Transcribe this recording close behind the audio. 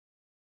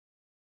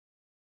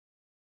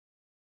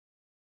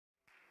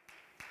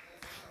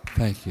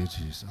Thank you,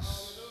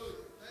 Jesus.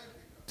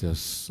 There's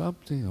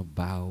something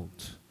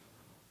about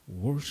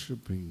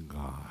worshiping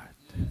God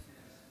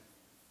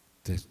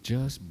that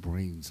just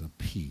brings a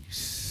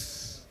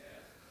peace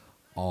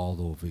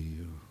all over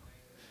you.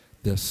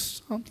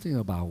 There's something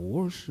about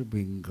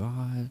worshiping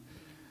God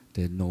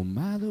that no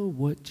matter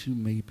what you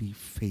may be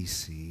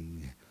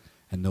facing,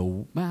 and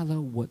no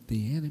matter what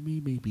the enemy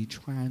may be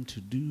trying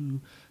to do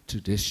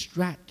to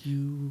distract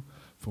you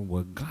from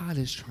what God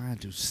is trying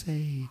to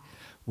say,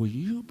 when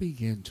you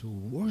begin to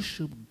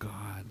worship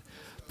God,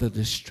 the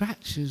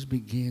distractions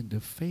begin to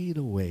fade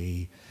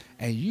away,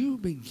 and you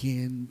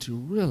begin to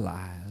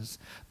realize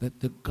that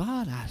the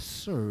God I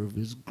serve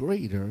is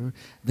greater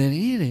than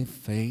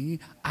anything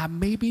I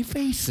may be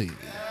facing.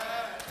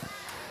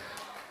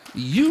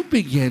 You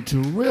begin to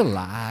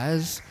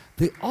realize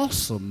the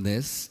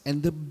awesomeness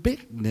and the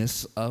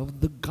bigness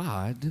of the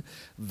God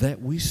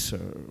that we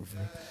serve.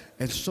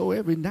 And so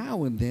every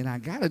now and then I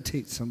got to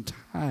take some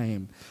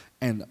time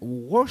and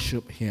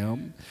worship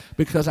him,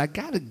 because I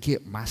got to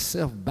get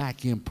myself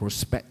back in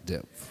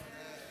perspective.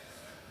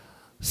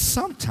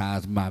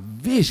 Sometimes my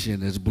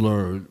vision is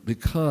blurred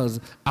because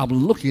I'm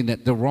looking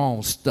at the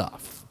wrong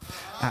stuff.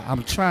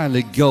 I'm trying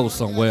to go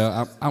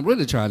somewhere. I'm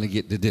really trying to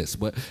get to this.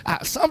 But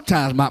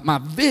sometimes my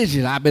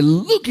vision, I've been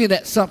looking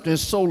at something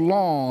so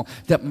long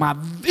that my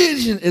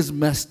vision is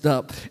messed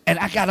up. And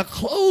I got to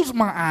close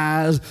my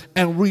eyes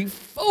and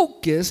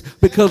refocus,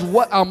 because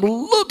what I'm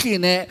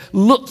looking at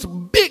looks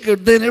bigger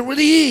than it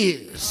really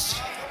is.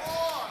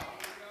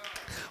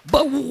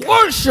 But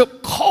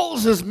worship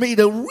causes me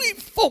to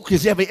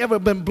refocus. Have you ever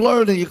been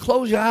blurred and you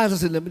close your eyes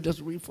and say, let me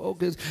just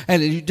refocus,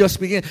 and then you just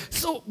begin?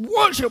 So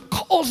worship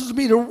causes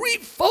me to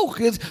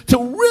refocus, to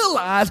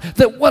realize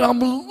that what I'm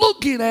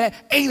looking at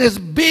ain't as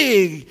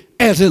big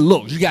as it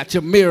looks. You got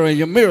your mirror, and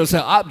your mirror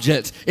says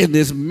objects in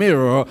this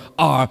mirror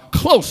are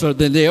closer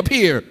than they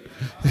appear.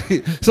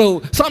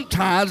 So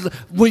sometimes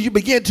when you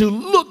begin to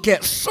look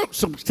at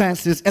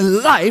circumstances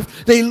in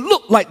life, they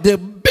look like they're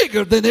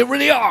bigger than they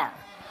really are.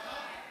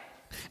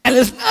 And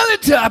it's not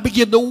until I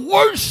begin to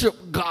worship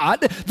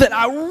God that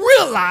I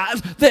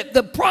realize that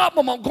the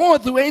problem I'm going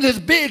through ain't as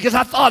big as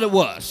I thought it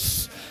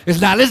was. It's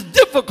not as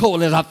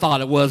difficult as I thought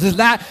it was. It's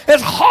not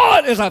as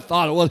hard as I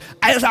thought it was.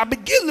 As I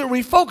begin to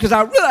refocus,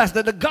 I realize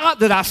that the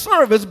God that I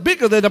serve is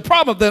bigger than the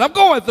problem that I'm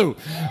going through.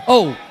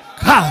 Oh,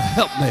 God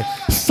help me.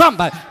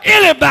 Somebody,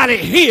 anybody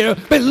here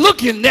been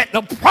looking at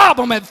the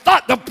problem and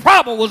thought the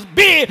problem was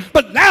big,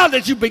 but now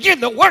that you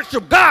begin to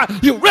worship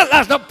God, you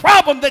realize the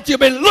problem that you've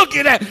been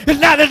looking at is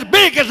not as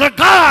big as the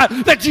God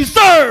that you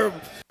serve.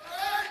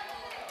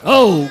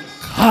 Oh,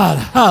 God,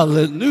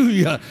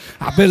 hallelujah.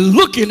 I've been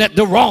looking at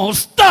the wrong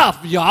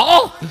stuff,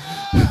 y'all.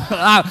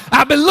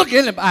 I've been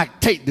looking at, I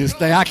take this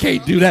thing, I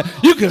can't do that.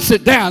 You can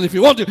sit down if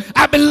you want to.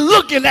 I've been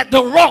looking at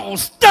the wrong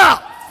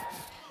stuff.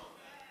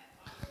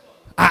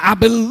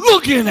 I've been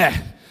looking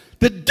at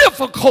the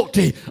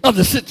difficulty of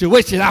the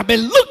situation. I've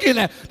been looking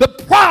at the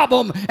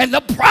problem, and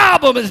the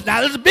problem is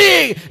not as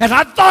big as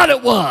I thought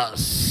it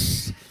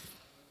was.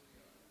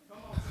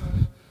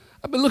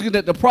 I've been looking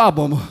at the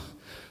problem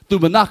through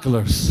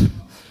binoculars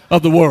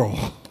of the world.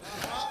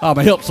 I'm going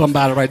to help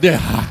somebody right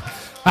there.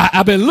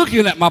 I've been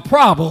looking at my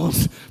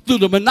problems through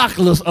the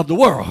binoculars of the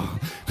world,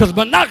 because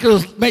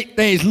binoculars make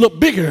things look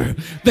bigger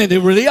than they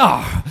really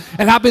are.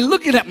 And I've been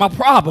looking at my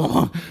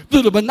problem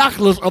through the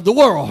binoculars of the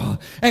world.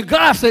 And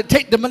God said,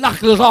 take the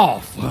binoculars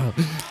off.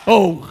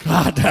 Oh,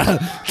 God,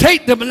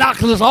 take the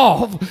binoculars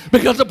off,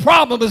 because the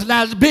problem is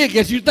not as big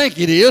as you think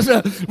it is.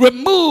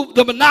 Remove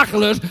the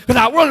binoculars, because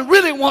I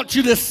really want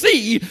you to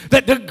see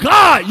that the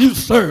God you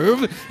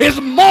serve is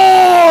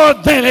more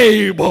than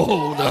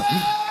able.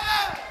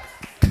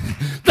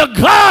 The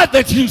God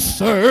that you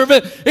serve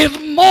is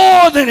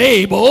more than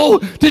able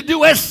to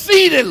do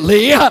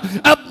exceedingly,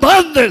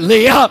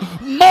 abundantly,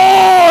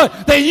 more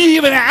than you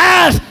even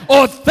ask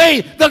or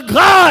think. The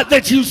God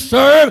that you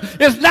serve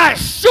is not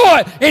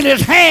short in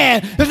his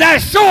hand, is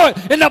not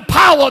short in the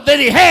power that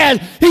he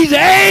has. He's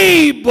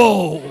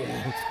able.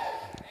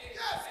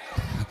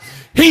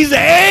 He's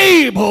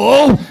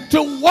able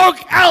to work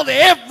out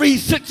every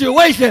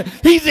situation.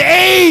 He's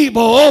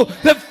able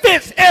to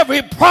fix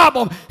every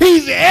problem.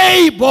 He's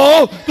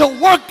able to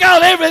work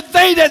out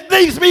everything that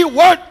needs to be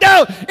worked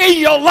out in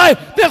your life.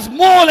 This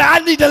morning, I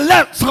need to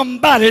let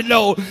somebody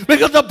know,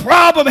 because the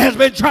problem has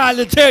been trying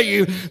to tell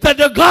you that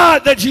the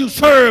God that you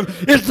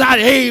serve is not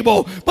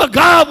able. But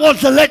God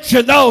wants to let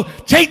you know,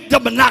 take the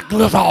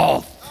binoculars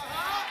off.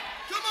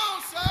 Come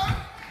on, sir.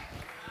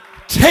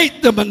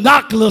 Take the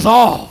binoculars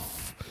off.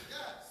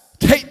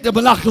 Take the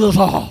binoculars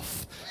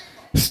off.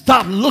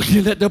 Stop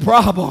looking at the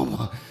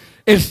problem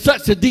in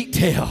such a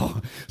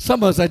detail.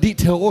 Some of us are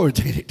detail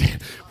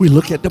oriented. We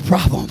look at the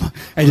problem,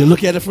 and you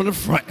look at it from the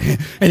front,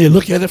 and you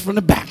look at it from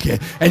the back,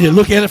 and you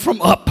look at it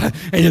from up,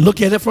 and you look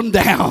at it from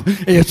down,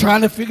 and you're trying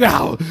to figure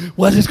out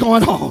what is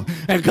going on.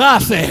 And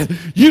God said,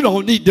 you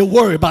don't need to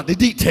worry about the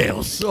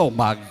details. Oh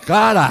my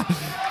God, I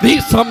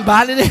need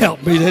somebody to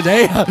help me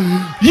today.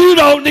 You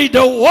don't need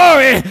to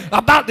worry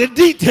about the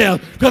details,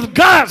 because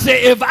God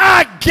said, if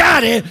I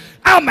got it,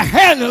 I'm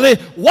handling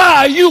it. Why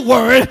are you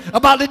worried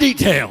about the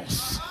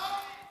details?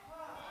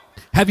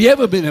 Have you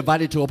ever been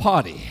invited to a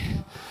party?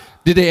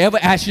 Did they ever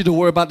ask you to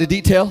worry about the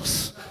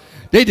details?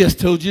 They just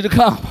told you to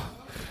come.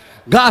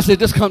 God said,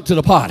 just come to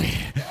the party.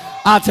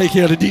 I'll take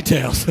care of the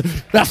details.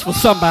 That's for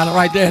somebody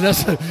right there.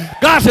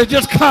 God said,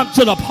 just come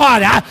to the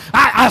party.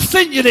 I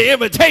sent you the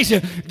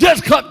invitation.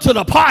 Just come to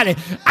the party.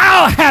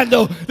 I'll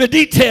handle the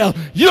details.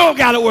 You don't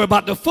got to worry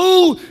about the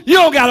food. You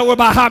don't got to worry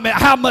about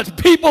how much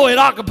people it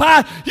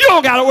occupies. You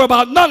don't got to worry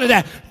about none of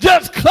that.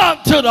 Just come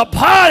to the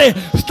party.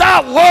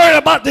 Stop worrying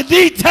about the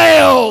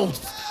details.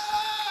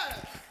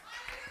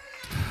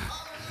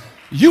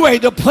 You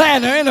ain't the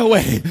planner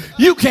anyway.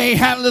 You can't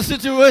handle the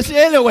situation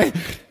anyway.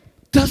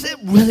 Does it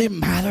really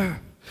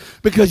matter?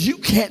 Because you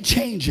can't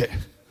change it.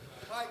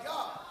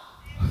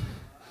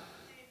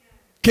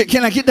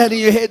 Can I get that in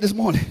your head this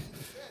morning?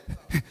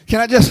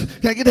 Can I get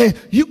that?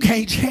 You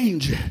can't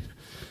change it.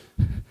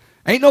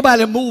 Ain't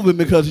nobody moving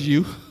because of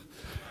you.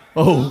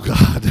 Oh,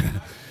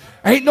 God.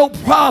 Ain't no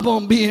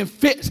problem being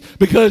fixed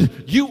because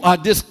you are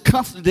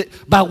discomforted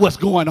by what's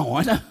going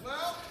on.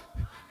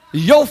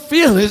 Your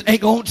feelings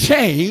ain't going to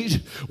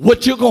change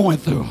what you're going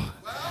through.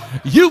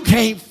 You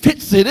can't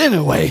fix it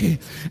anyway.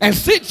 And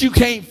since you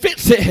can't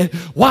fix it,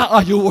 why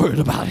are you worried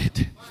about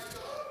it?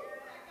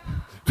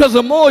 Because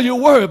the more you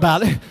worry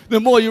about it,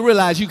 the more you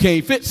realize you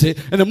can't fix it.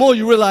 And the more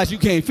you realize you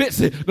can't fix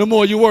it, the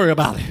more you worry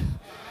about it.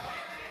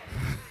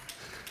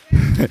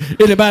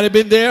 Anybody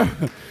been there?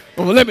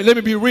 Well, let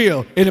me be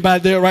real.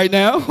 Anybody there right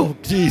now? Oh,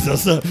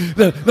 Jesus.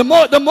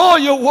 The more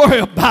you worry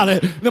about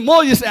it, the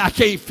more you say, I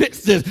can't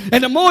fix this.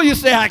 And the more you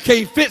say, I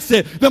can't fix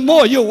it, the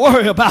more you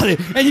worry about it.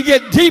 And you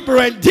get deeper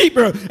and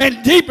deeper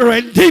and deeper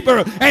and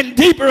deeper and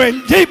deeper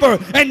and deeper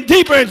and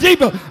deeper and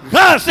deeper.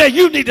 God said,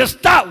 you need to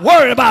stop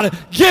worrying about it.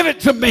 Give it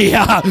to me.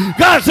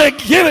 God said,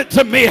 give it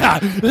to me.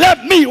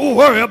 Let me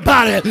worry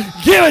about it.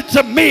 Give it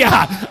to me.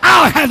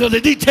 I'll handle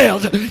the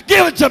details.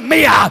 Give it to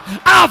me.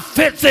 I'll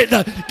fix it.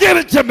 Give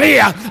it to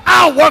me.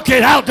 I'll work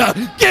it out.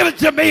 Give it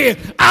to me.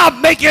 I'll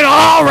make it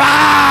all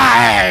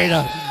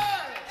right.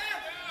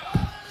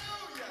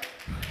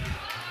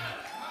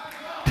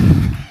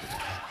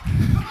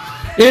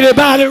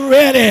 Anybody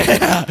ready?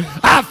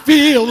 I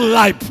feel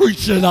like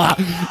preaching.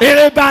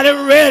 Anybody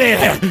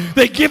ready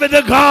to give it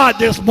to God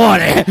this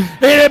morning?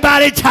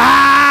 Anybody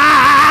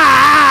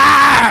tired?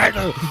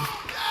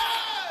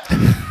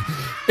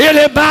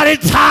 Anybody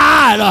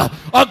tired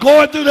of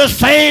going through the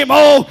same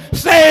old?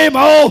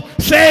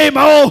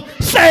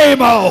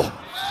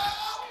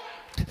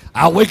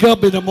 I wake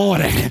up in the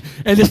morning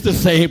and it's the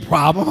same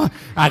problem.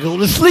 I go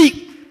to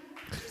sleep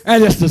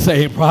and it's the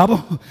same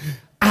problem.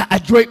 I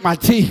drink my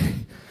tea,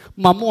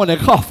 my morning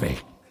coffee,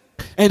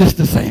 and it's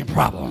the same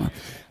problem.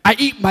 I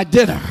eat my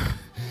dinner.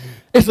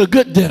 It's a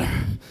good dinner,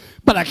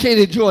 but I can't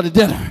enjoy the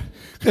dinner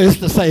because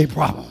it's the same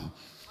problem.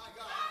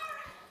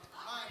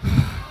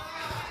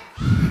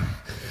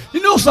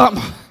 You know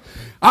something?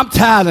 I'm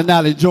tired of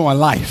not enjoying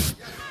life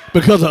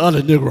because of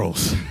other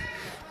Negroes.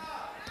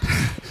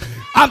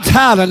 I'm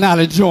tired of not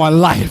enjoying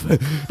life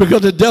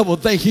because the devil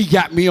thinks he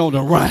got me on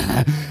the run.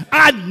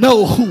 I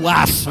know who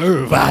I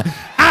serve.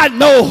 I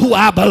know who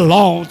I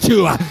belong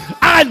to.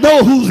 I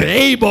know who's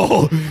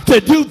able to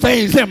do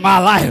things in my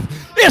life.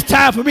 It's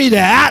time for me to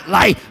act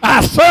like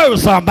I serve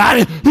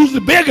somebody who's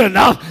big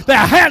enough to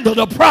handle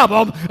the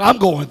problem I'm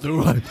going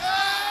through.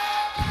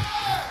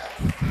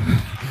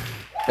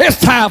 It's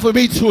time for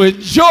me to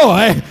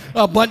enjoy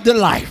abundant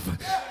life.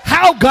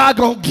 How God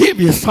gonna give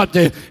you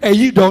something and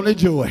you don't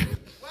enjoy it?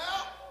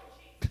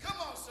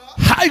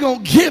 How you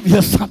gonna give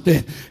you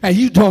something and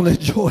you don't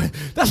enjoy it?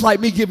 That's like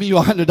me giving you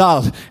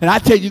 $100 and I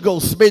tell you go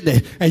spend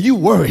it and you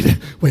worried.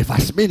 Well, if I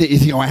spend it,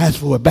 is he gonna ask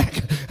for it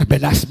back? I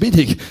better not spend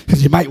it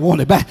because you might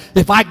want it back.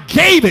 If I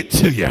gave it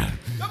to you,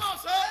 come on,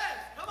 sir.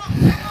 Come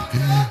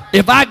on.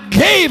 If I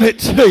gave it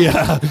to you,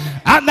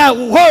 I'm not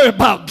worried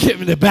about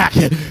giving it back.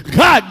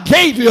 God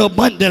gave you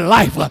abundant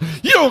life.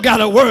 You don't got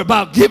to worry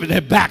about giving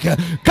it back.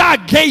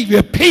 God gave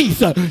you peace.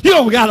 You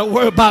don't got to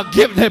worry about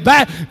giving it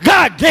back.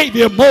 God gave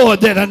you more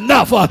than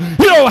enough.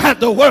 You don't have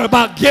to worry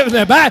about giving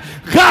it back.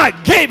 God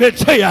gave it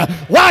to you.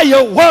 Why are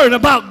you worried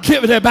about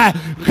giving it back?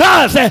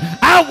 God said,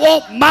 I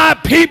want my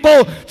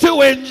people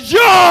to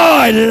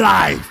enjoy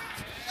life.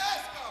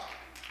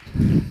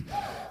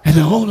 And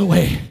the only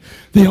way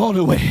they're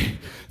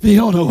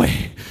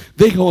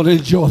going to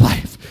enjoy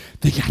life,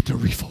 they got to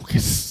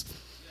refocus.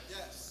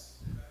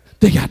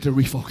 They got to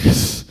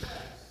refocus.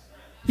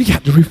 You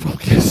got to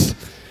refocus.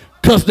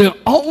 Because the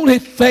only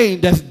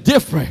thing that's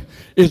different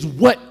is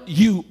what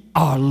you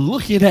are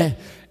looking at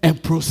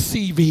and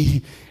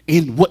perceiving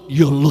in what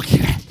you're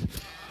looking at.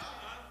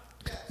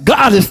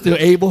 God is still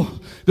able.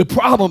 The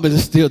problem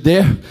is still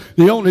there.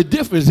 The only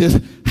difference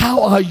is,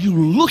 how are you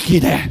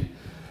looking at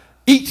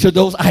each of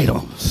those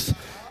items?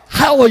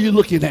 How are you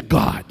looking at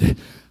God?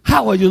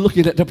 How are you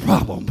looking at the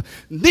problem?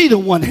 Neither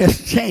one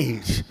has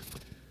changed.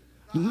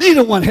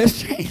 Neither one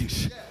has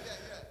changed.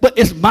 But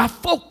it's my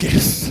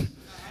focus.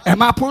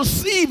 Am I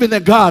perceiving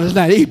that God is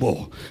not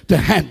able to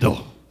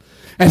handle?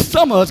 And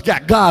some of us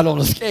got God on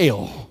a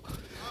scale.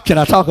 Can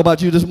I talk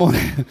about you this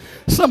morning?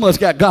 Some of us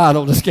got God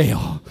on the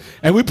scale.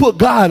 And we put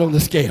God on the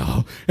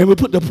scale. And we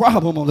put the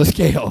problem on the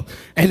scale.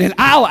 And in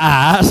our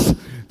eyes,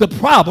 the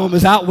problem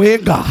is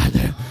outweighing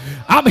God.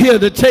 I'm here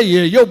to tell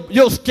you,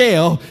 your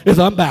scale is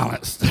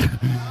unbalanced.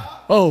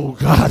 Oh,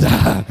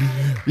 God.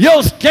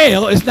 Your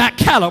scale is not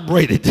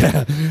calibrated.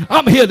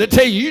 I'm here to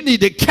tell you, you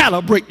need to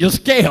calibrate your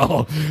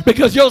scale,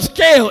 because your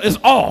scale is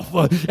off,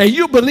 and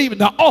you believe in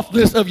the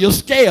offness of your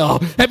scale.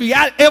 Have you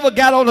ever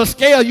got on a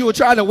scale, you were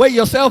trying to weigh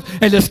yourself,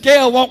 and the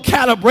scale won't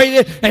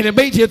calibrate it, and it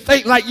made you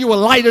think like you were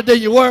lighter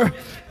than you were?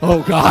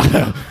 Oh,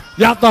 God.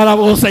 Y'all thought I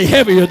was going to say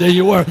heavier than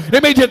you were.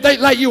 It made you think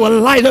like you were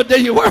lighter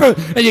than you were.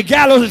 And you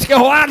got on the scale,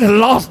 oh, I done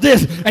lost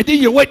this. And then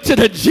you went to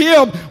the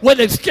gym when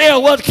the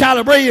scale was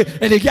calibrated.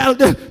 And you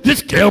got on this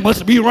scale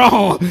must be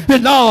wrong.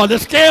 And no, the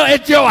scale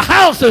at your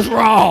house is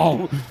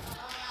wrong.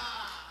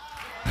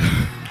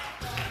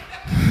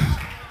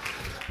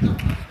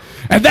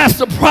 And that's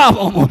the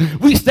problem.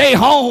 We stay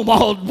home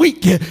all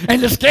week, and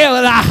the scale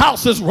at our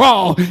house is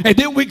wrong. And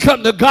then we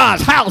come to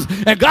God's house,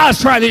 and God's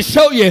trying to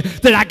show you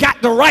that I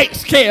got the right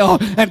scale.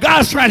 And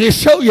God's trying to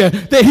show you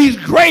that he's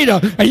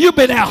greater. And you've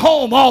been at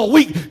home all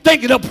week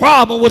thinking the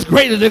problem was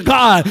greater than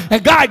God.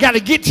 And God got to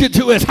get you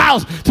to his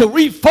house to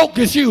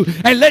refocus you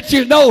and let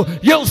you know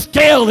your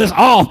scale is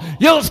off.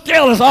 Your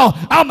scale is off.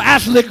 I'm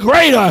actually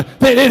greater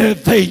than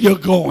anything you're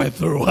going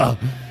through.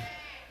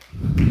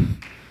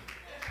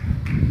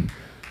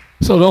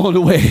 So the only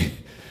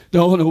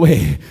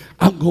way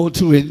I'm going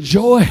to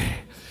enjoy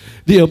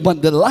the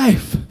abundant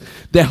life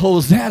that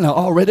Hosanna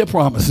already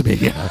promised me.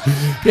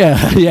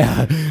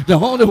 Yeah. The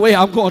only way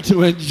I'm going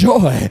to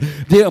enjoy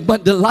the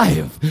abundant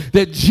life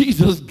that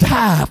Jesus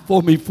died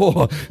for me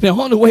for. The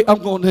only way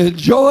I'm going to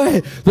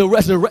enjoy the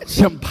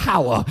resurrection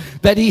power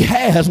that he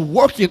has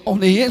working on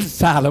the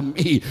inside of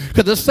me.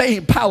 Because the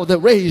same power that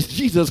raised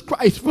Jesus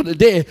Christ from the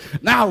dead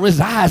now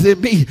resides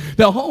in me.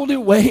 The only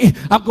way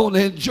I'm going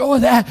to enjoy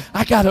that,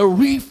 I got to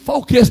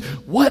refocus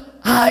what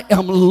I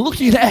am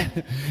looking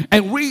at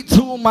and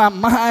retool my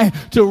mind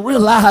to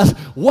realize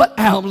what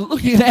I'm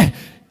looking at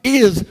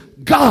is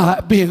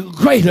God being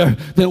greater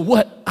than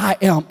what I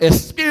am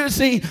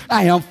experiencing,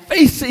 I am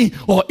facing,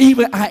 or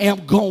even I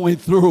am going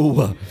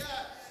through.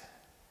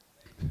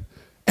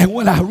 And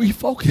when I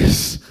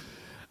refocus,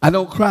 I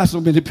don't cry so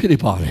many pity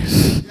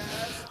parties.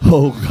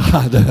 Oh,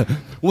 God.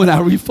 When I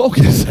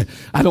refocus,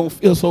 I don't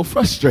feel so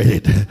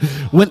frustrated.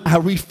 When I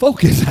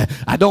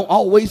refocus, I don't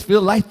always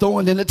feel like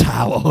throwing in the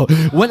towel.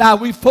 When I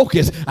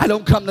refocus, I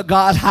don't come to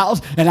God's house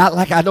and act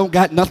like I don't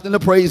got nothing to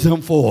praise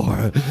him for.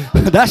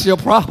 That's your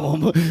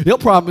problem. Your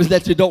problem is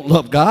that you don't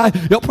love God.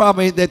 Your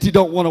problem ain't that you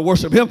don't want to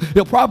worship him.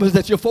 Your problem is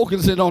that you're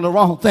focusing on the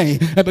wrong thing.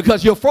 And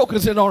because you're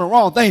focusing on the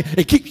wrong thing,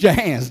 it keeps your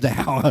hands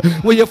down.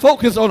 When you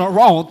focus on the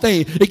wrong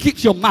thing, it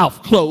keeps your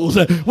mouth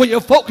closed. When you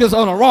focus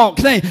on the wrong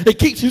thing, it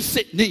keeps you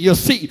sitting in your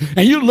seat.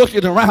 And you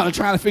looking around and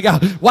trying to figure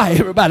out why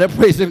everybody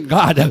praising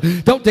God.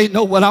 Don't they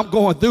know what I'm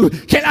going through?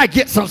 Can I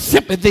get some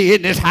sympathy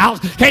in this house?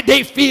 Can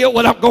they feel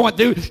what I'm going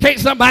through? Can't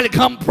somebody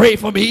come pray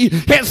for me?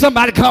 Can't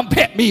somebody come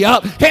pet me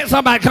up? Can't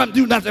somebody come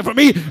do nothing for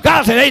me?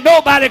 God said, ain't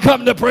nobody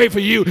come to pray for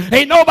you.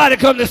 Ain't nobody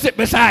come to sit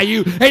beside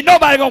you. Ain't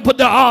nobody gonna put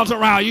their arms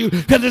around you,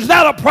 because it's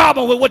not a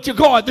problem with what you're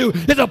going through.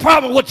 It's a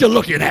problem with what you're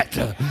looking at.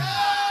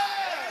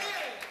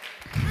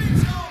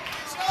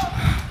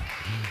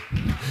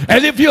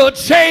 And if you'll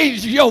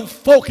change your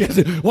focus,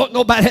 won't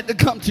nobody have to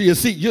come to your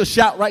seat. You'll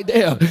shout right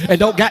there and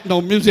don't got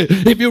no music.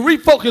 If you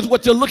refocus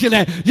what you're looking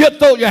at, you'll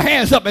throw your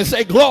hands up and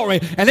say glory.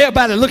 And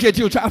everybody look at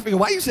you trying to figure,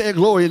 why are you saying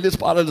glory in this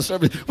part of the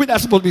service? We're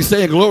not supposed to be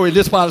saying glory in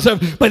this part of the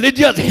service. But it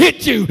just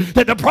hit you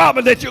that the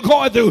problem that you're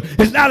going through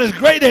is not as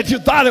great as you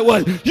thought it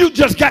was. You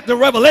just got the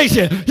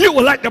revelation. You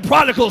were like the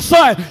prodigal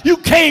son. You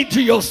came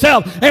to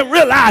yourself and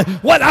realized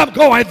what I'm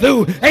going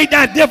through ain't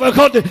that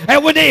difficult.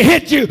 And when they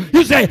hit you,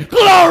 you say,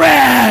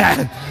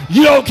 glory!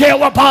 You don't care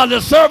what part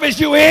of the service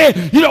you're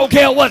in. You don't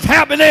care what's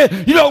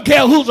happening. You don't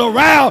care who's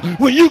around.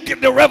 When you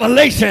get the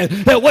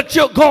revelation that what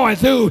you're going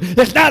through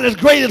is not as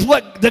great as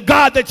what the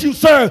God that you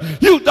serve,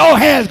 you throw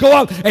hands go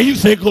up and you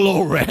say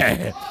glory.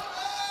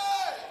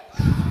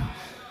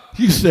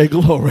 You say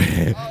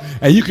glory.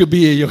 And you could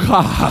be in your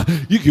car.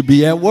 You could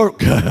be at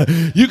work.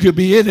 You could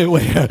be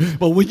anywhere.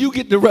 But when you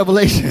get the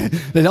revelation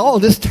that all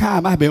this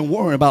time I've been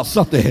worrying about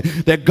something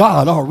that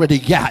God already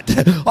got.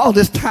 All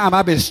this time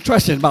I've been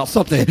stressing about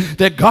something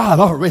that God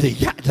already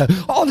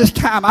got. All this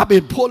time I've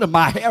been pulling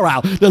my hair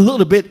out, the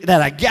little bit that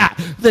I got,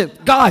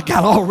 that God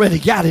already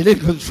got it in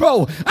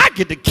control. I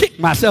get to kick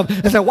myself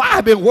and say, why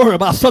I've been worried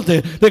about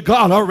something that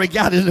God already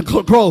got it in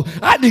control.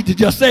 I need to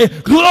just say,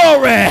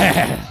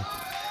 glory.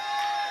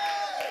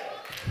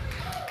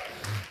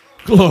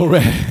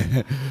 Glory.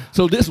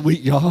 So this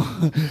week, y'all,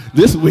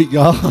 this week,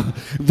 oh,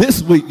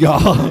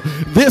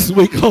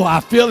 I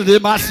feel it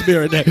in my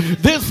spirit.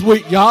 This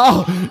week,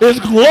 y'all, is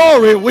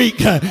glory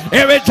week.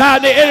 Every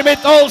time the enemy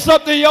throws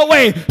something your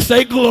way,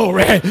 say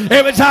glory.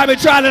 Every time they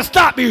try to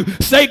stop you,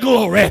 say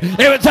glory.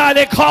 Every time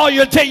they call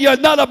you and tell you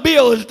another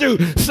bill is due,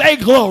 say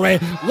glory.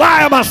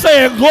 Why am I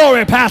saying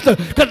glory, Pastor?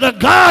 Because the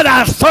God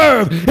I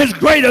serve is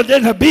greater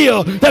than the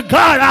bill. The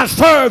God I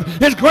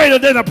serve is greater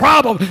than the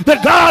problem. The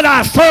God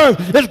I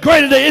serve is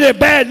greater than any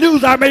bad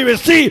news I may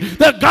receive.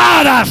 The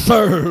God I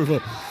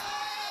serve.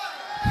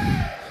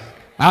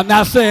 I'm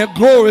not saying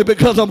glory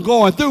because I'm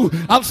going through.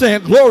 I'm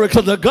saying glory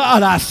because the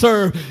God I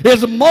serve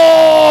is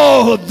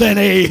more than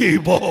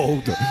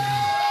able.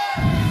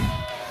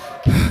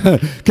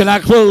 Can I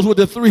close with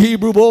the three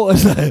Hebrew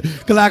boys?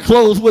 Can I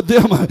close with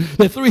them?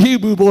 The three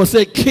Hebrew boys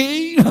said,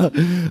 King,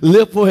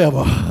 live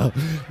forever.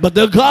 But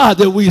the God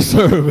that we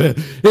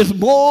serve is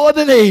more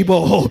than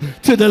able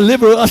to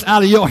deliver us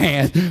out of your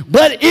hands.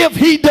 But if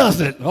he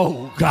doesn't,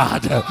 oh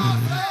God.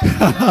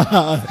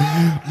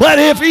 But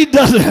if he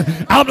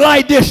doesn't, I'm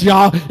like this,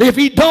 y'all. If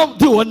he don't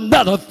do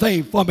another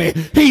thing for me,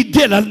 he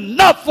did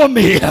enough for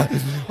me.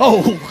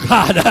 Oh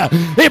God,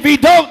 if he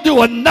don't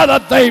do another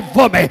thing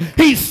for me,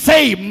 he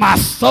saved my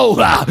soul,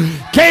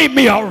 gave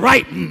me a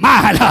right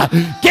mind,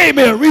 gave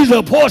me a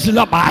reasonable portion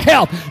of my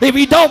health. If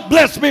he don't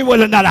bless me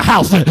with another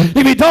house,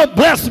 if he don't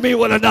bless me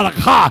with another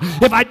car,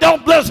 if I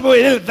don't bless me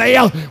with anything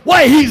else,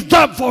 what he's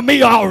done for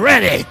me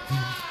already.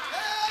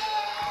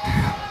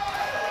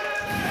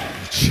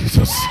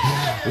 Jesus.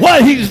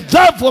 What he's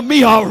done for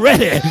me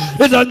already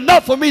is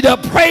enough for me to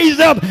praise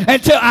him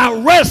until I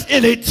rest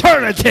in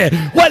eternity.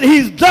 What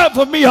he's done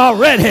for me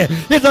already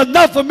is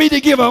enough for me to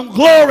give him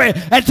glory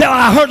until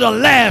I heard the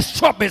last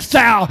trumpet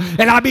sound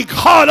and I be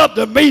caught up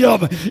to meet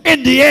him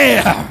in the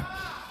air.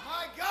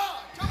 My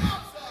God, come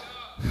on,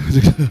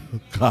 sir.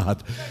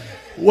 God,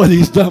 what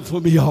he's done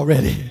for me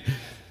already,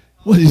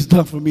 what he's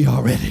done for me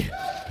already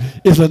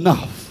is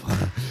enough.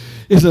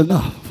 Is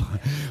enough.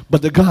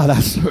 But the God I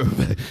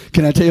serve,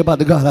 can I tell you about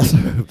the God I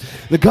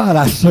serve? The God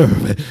I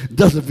serve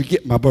doesn't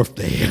forget my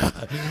birthday.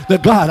 The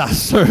God I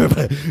serve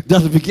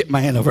doesn't forget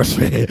my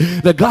anniversary.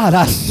 The God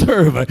I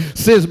serve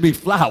sends me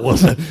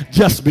flowers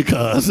just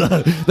because.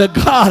 The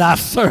God I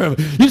serve.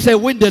 You say,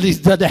 when did he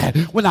do that?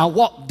 When I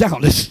walked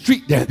down the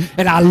street there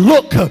and I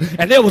look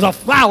and there was a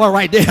flower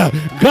right there.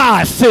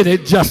 God sent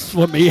it just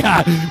for me.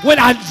 When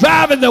I'm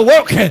driving to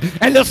work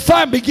and the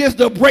sun begins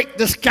to break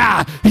the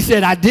sky, he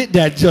said, I did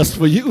that just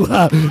for you.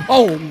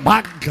 Oh,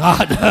 my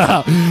God.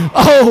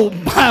 Oh,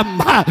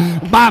 my.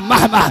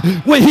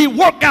 When he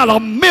worked out a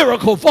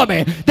miracle for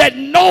me that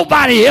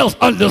nobody else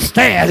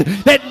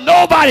understands, that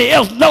nobody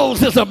else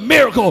knows is a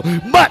miracle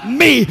but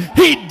me,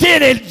 he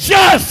did it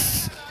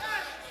just.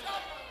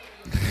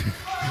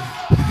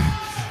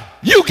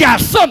 You got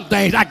some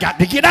things, I got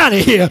to get out of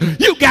here.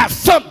 You got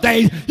some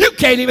things you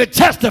can't even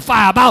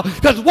testify about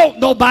because won't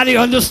nobody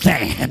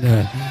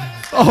understand.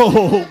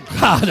 Oh,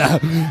 God,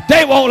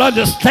 they won't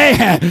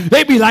understand.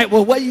 They be like,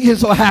 well, what you get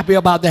so happy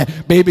about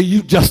that? Baby,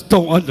 you just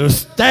don't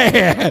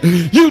understand.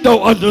 You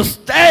don't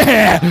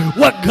understand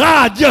what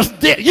God just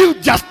did. You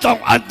just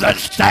don't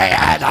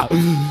understand.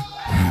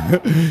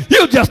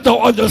 You just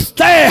don't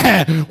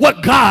understand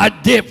what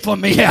God did for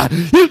me.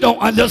 You don't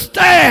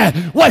understand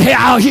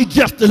how he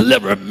just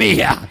delivered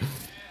me.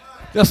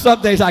 There's some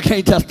things I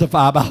can't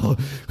testify about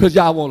because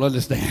y'all won't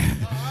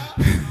understand.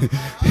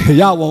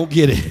 Y'all won't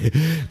get it.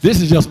 This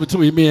is just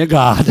between me and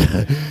God.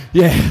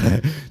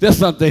 Yeah, there's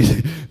something.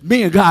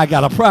 Me and God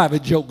got a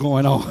private joke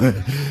going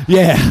on.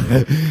 Yeah.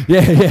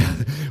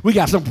 We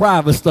got some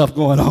private stuff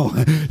going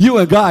on. You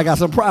and God got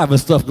some private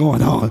stuff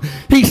going on.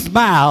 He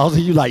smiles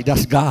and you like,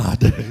 that's God.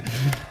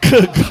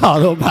 Good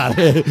God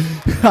Almighty.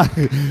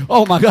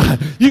 Oh my God.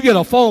 You get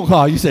a phone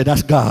call, you say,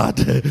 that's God.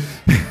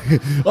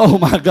 Oh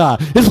my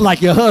God. It's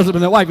like your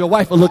husband and wife. Your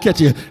wife will look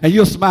at you and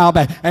you'll smile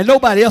back. And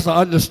nobody else will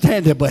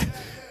understand it, but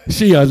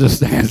she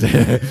understands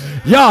it.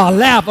 Y'all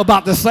laugh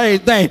about the same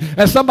thing.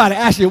 And somebody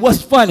asks you,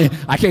 what's funny?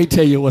 I can't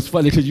tell you what's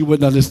funny because you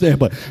wouldn't understand,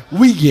 but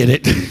we get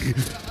it.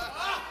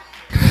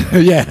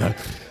 Yeah.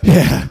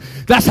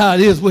 That's how it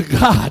is with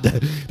God.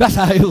 That's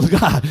how it is with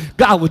God.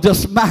 God would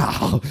just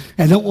smile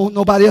and don't want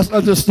nobody else to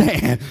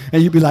understand.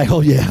 And you'd be like, oh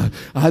yeah,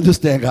 I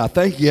understand, God.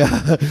 Thank you.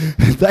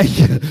 Thank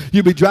you.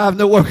 You'd be driving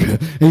to work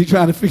and you're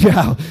trying to figure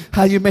out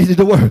how you made it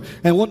to work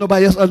and won't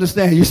nobody else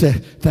understand. You say,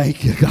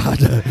 thank you, God.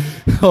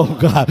 Oh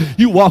God.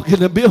 You walk in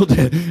the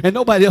building and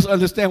nobody else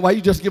understand why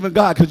you just giving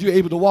God because you're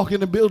able to walk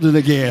in the building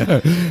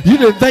again. You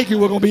didn't think you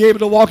were going to be able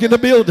to walk in the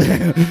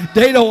building.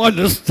 They don't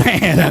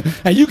understand.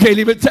 And you can't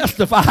even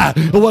testify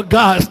of what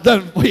God's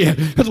done for you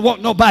because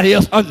won't nobody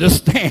else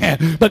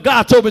understand. But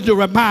God told me to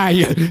remind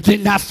you,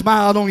 didn't I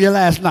smile on you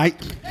last night?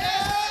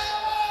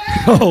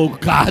 Oh,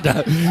 God.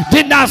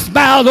 Didn't I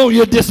smile on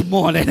you this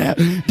morning?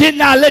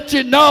 Didn't I let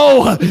you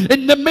know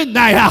in the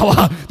midnight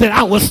hour that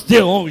I was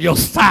still on your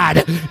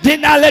side?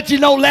 Didn't I let you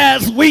know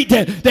last week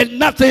that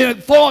nothing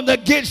formed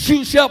against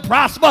you shall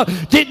prosper?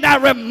 Didn't I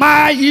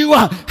remind you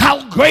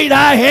how great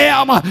I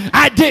am?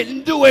 I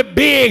didn't do it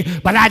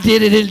big, but I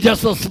did it in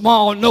just a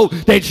small note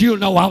that you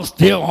know I'm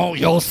still on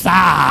your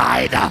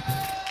side.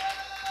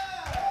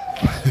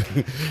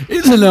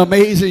 Isn't it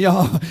amazing,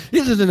 y'all?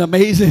 Isn't it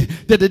amazing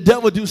that the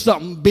devil do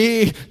something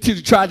big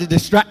to try to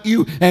distract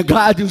you and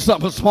God do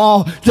something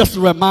small just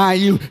to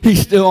remind you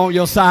he's still on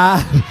your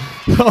side?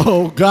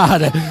 Oh,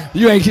 God.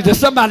 Did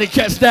somebody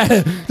catch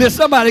that? Did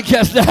somebody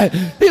catch that?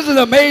 Isn't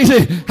it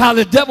amazing how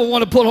the devil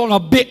want to put on a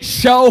big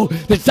show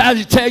that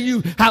tries to tell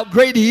you how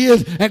great he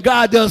is, and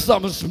God does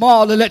something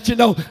small to let you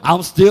know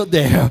I'm still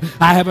there.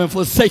 I haven't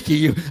forsaken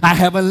you. I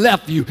haven't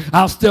left you.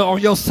 I'm still on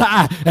your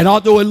side. And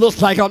although it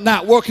looks like I'm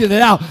not working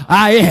it out,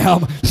 I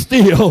am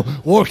still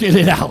working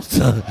it out.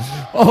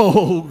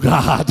 Oh,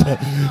 God.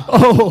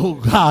 Oh,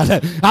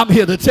 God. I'm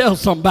here to tell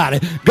somebody.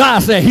 God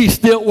said he's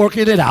still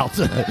working it out.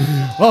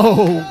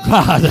 Oh,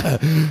 God.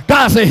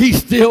 God said he's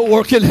still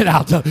working it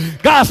out.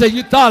 God said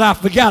you thought I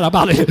forgot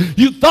about it.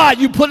 You thought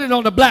you put it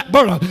on the black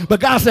burner, but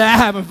God said I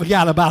haven't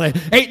forgot about it.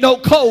 Ain't no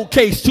cold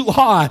case too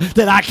hard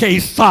that I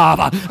can't solve.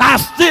 I'm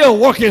still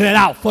working it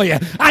out for you.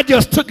 I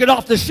just took it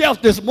off the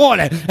shelf this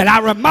morning, and I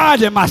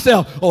reminded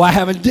myself, oh, I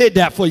haven't did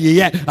that for you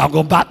yet. I'm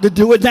about to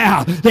do it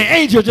now. The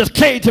angel just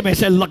came to me and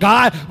said, look,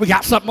 God, we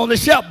got something on the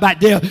shelf back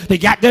there. They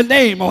got their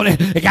name on it.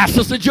 They got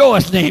Sister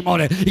Joy's name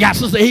on it. They got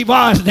Sister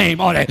Yvonne's name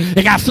on it.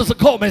 They got Sister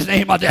Coleman's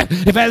name on there.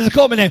 Evangelist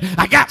Coleman's name.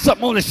 I got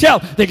something on the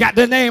shelf. They got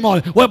their name on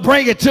it. Well,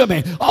 bring it to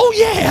me. Oh,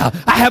 yeah.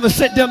 I haven't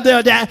sent them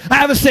there. I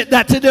haven't sent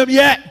that to them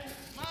yet.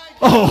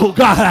 Oh,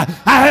 God,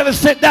 I haven't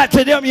sent that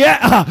to them yet.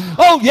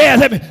 Oh, yeah,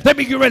 let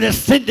me get ready to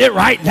send it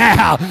right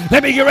now.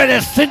 Let me get ready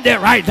to send it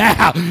right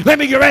now. Let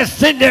me get ready to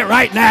send it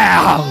right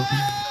now.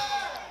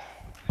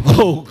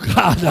 Oh,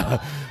 God,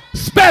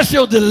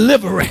 special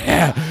delivery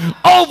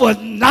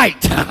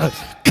overnight.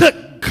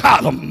 Good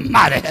God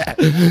Almighty.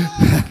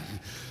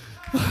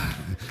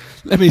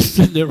 Let me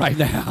send it right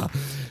now.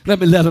 Let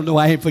me let them know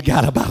I ain't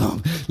forgot about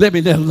them. Let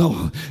me let them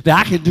know that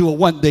I can do a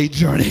one-day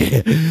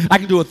journey. I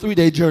can do a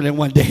 3-day journey in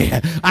one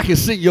day. I can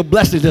send your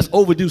blessing that's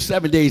overdue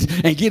 7 days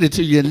and get it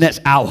to you in the next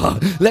hour.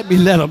 Let me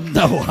let them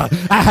know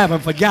I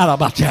haven't forgot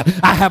about you.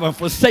 I haven't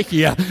forsaken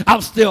you.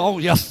 I'm still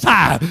on your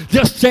side.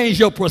 Just change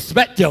your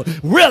perspective.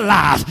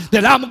 Realize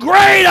that I'm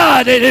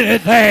greater than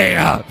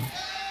anything.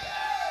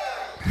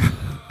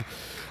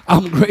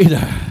 I'm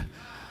greater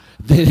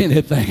than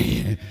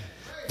anything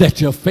that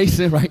you're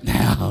facing right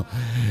now,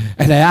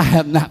 and that I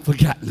have not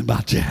forgotten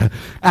about you.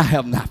 I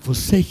have not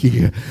forsaken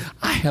you.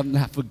 I have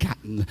not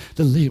forgotten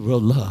the labor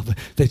of love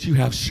that you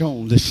have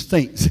shown the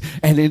saints.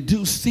 And in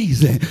due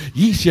season,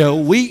 ye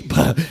shall weep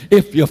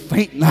if you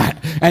faint not.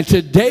 And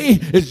today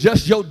is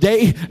just your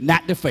day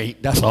not to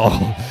faint. That's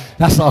all.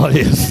 That's all it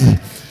is.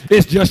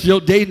 It's just your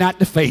day not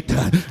to faint.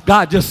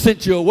 God just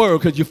sent you a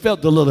word because you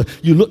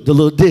looked a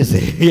little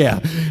dizzy. Yeah,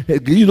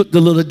 you looked a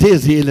little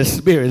dizzy in the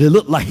spirit. It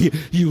looked like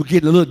you were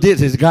getting a little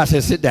dizzy. God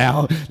said, sit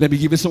down. Let me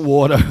give you some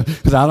water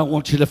because I don't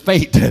want you to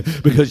faint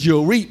because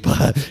you'll reap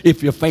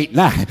if you faint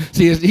not.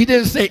 See, he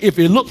didn't say if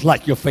it looks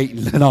like you're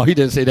fainting. No, he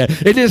didn't say that.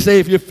 It didn't say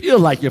if you feel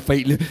like you're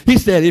fainting. He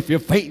said if you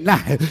faint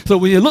not. So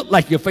when you look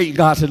like you're fainting,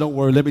 God said, don't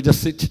worry. Let me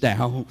just sit you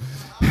down.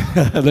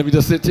 Let me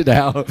just sit you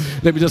down.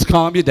 Let me just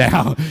calm you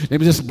down. Let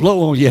me just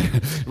blow on you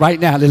right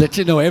now to let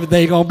you know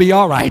everything's going to be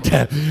all right.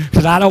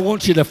 Because I don't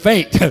want you to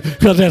faint.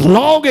 Because as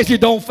long as you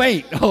don't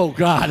faint, oh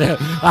God,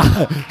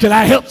 can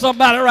I help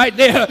somebody right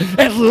there?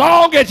 As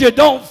long as you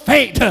don't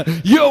faint,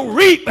 you'll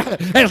reap.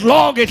 As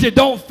long as you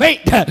don't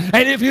faint.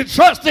 And if you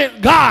trust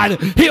in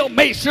God, he'll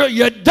make sure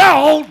you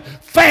don't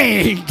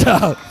faint.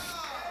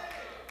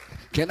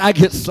 Can I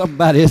get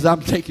somebody as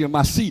I'm taking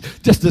my seat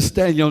just to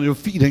stand on your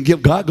feet and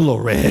give God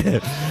glory?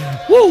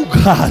 Oh,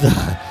 God.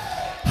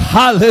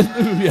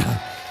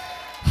 Hallelujah.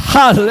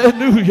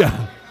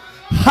 Hallelujah.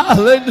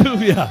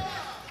 Hallelujah.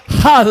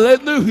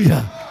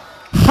 Hallelujah.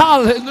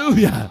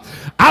 Hallelujah.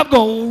 I'm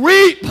going to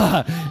reap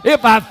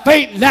if I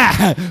faint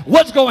not.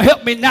 What's going to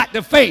help me not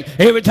to faint?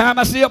 Every time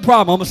I see a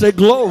problem, I'm going to say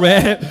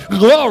glory,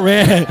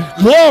 glory,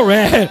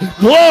 glory,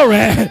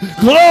 glory,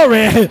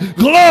 glory,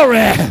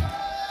 glory.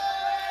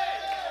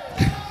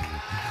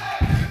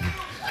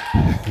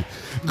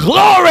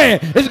 Glory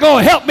is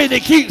going to help me to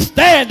keep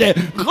standing.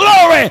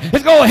 Glory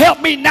is going to help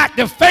me not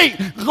to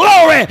faint.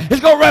 Glory is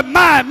going to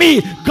remind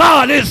me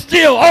God is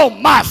still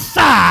on my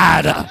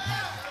side.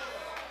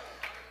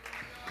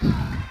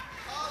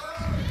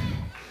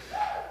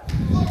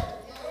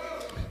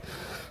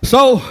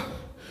 So,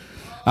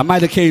 I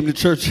might have came to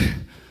church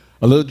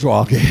a little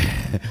drunk.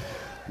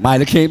 Might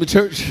have came to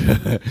church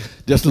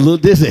just a little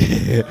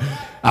dizzy.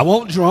 I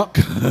wasn't drunk.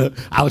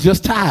 I was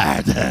just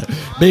tired.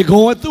 Been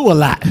going through a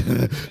lot.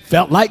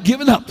 Felt like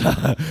giving up.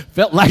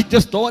 Felt like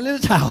just throwing in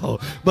the towel.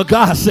 But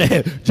God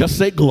said, just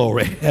say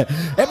glory.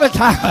 Every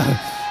time.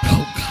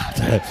 Oh,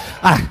 God.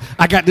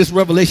 I got this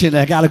revelation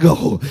that I got to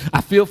go.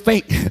 I feel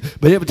faint,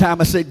 but every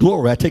time I say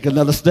glory, I take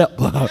another step.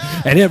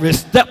 And every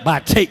step I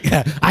take,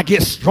 I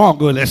get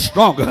stronger and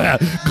stronger.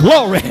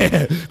 Glory.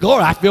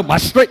 Glory. I feel my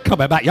strength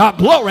coming back. Y'all,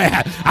 glory.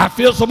 I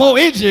feel some more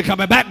energy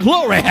coming back.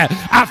 Glory.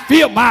 I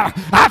feel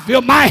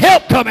my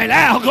help coming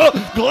out.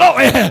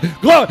 Glory.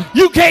 Glory.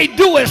 You can't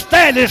do it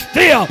standing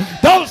still.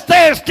 Don't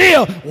stand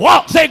still.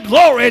 Walk. Say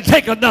glory and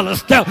take another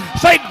step.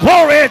 Say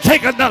glory and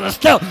take another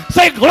step.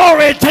 Say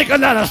glory and take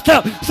another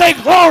step. Say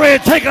glory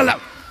and take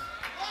another.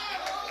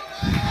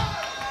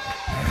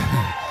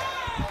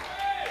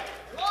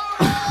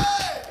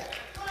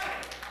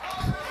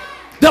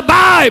 The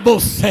Bible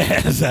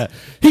says,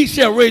 he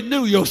shall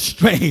renew your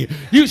strength.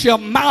 You shall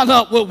mount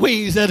up with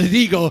wings as an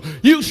eagle.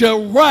 You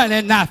shall run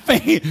and not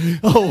faint.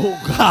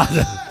 Oh,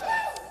 God.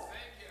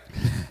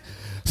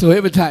 So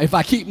every time, if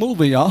I keep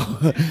moving, y'all,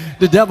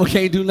 the devil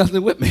can't do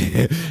nothing with me.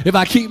 If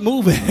I keep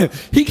moving,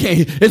 he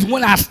can't. It's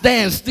when I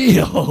stand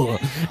still,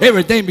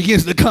 everything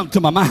begins to come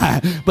to my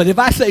mind. But if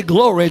I say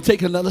glory and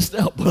take another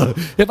step,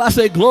 if I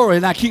say glory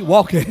and I keep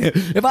walking,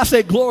 if I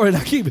say glory and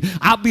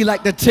I'll be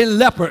like the 10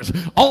 lepers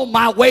on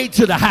my way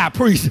to the high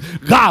priest.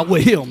 God will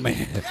heal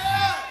me.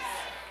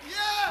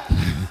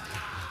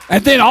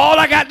 And then all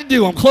I got to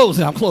do, I'm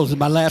closing,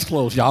 my last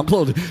close, y'all, I'm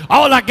closing.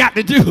 All I got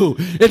to do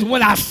is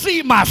when I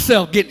see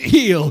myself getting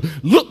healed,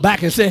 look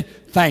back and say,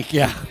 thank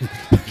you.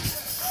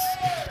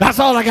 That's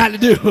all I got to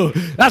do.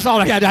 That's all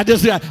I got to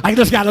do. I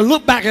just got to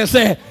look back and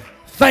say,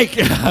 thank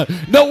you.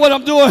 Know what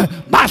I'm doing?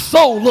 My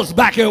soul looks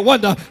back and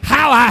wonder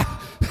how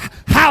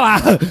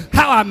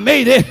I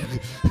made it.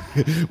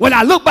 When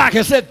I look back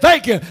and said,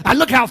 thank you, I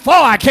look how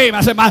far I came.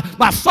 I said,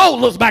 my soul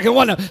looks back and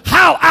wonder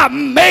how I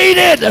made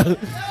it.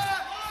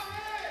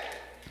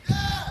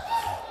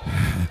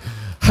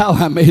 How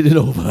I made it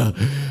over.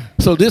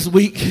 So this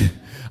week,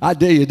 I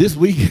dare you, this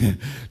week,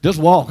 just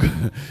walk.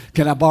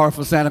 Can I borrow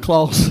from Santa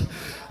Claus?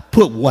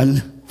 Put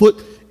one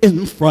foot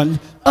in front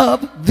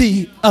of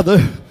the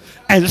other,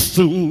 and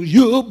soon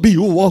you'll be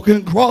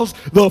walking across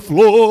the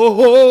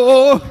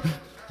floor.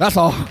 That's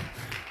all.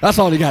 That's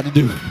all you got to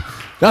do.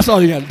 That's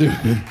all you got to do.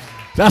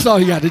 That's all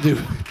you got to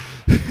do.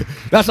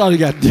 That's all you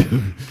got to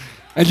do.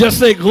 And just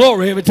say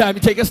glory every time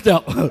you take a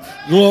step.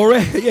 Glory,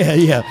 yeah,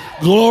 yeah.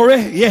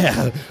 Glory,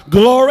 yeah.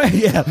 Glory,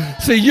 yeah.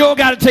 See, you don't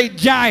got to take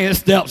giant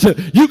steps.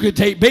 You can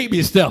take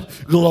baby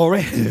steps.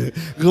 Glory,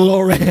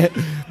 glory,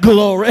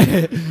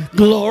 glory,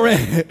 glory.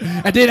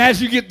 And then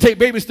as you get to take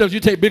baby steps,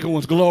 you take bigger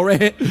ones.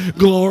 Glory,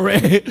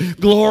 glory,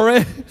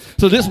 glory.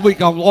 So this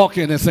week I'm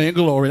walking and saying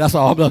glory. That's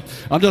all.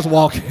 I'm just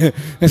walking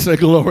and saying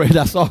glory.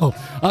 That's all.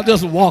 I'm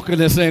just walking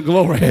and saying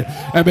glory.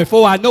 And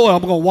before I know it,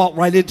 I'm going to walk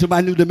right into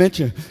my new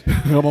dimension.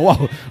 I'm going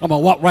to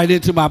walk right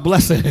into my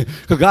blessing,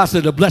 because God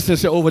said the blessing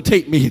shall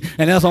overtake me.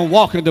 And as I'm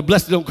walking, the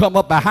blessing don't come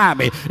up behind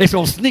me. It's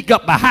going to sneak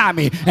up behind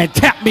me and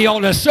tap me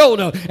on the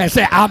shoulder and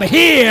say, I'm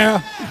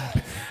here.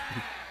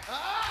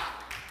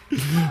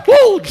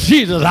 Woo,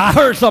 Jesus, I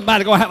heard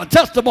somebody going to have a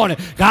testimony.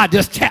 God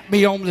just tapped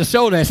me on the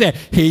shoulder and said,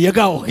 here you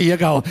go, here you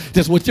go.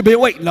 This is what you've been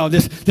waiting on.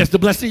 This the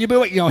blessing you've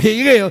been waiting on. Here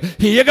you go,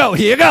 here you go,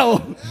 here you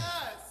go.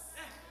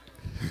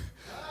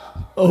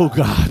 Oh,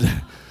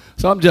 God.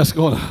 So I'm just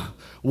going to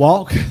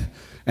walk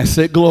and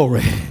say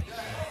glory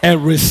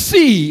and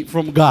receive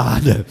from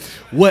God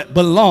what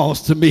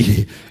belongs to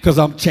me, because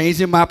I'm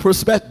changing my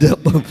perspective.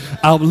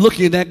 I'm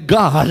looking at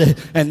God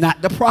and not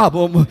the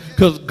problem,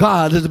 because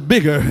God is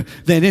bigger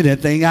than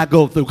anything I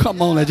go through. Come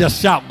on and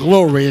just shout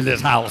glory in this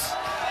house.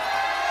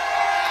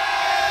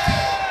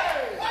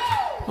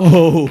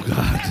 Oh,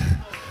 God.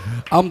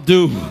 I'm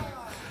due.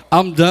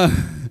 I'm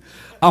done.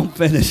 I'm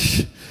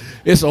finished.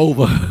 It's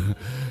over.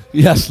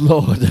 Yes,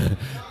 Lord.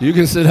 You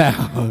can sit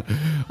down.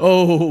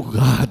 Oh,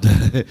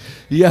 God.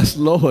 Yes,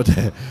 Lord.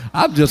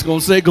 I'm just going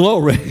to say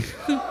glory.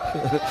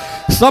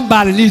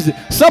 Somebody needs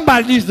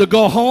to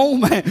go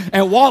home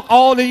and walk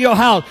all in your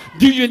house.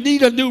 Do you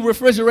need a new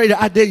refrigerator?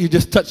 I dare you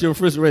just touch your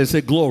refrigerator and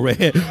say glory.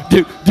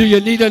 Do you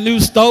need a new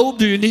stove?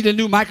 Do you need a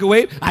new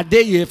microwave? I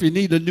dare you, if you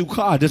need a new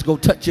car, just go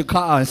touch your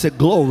car and say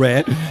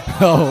glory.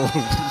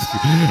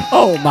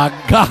 Oh my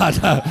God.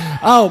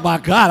 Oh my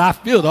God. I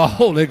feel the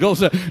Holy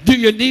Ghost. Do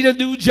you need a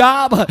new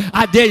job?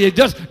 I dare you,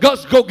 just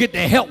go get the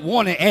help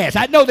wanted ads.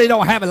 I know they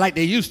don't have it like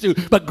they used to,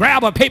 but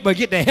grab a paper,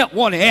 get the help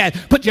wanted ads,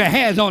 put your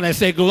hands on it and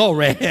say glory.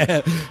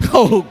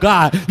 Oh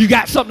God, you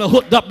got something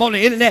hooked up on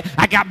the internet?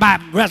 I got my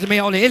resume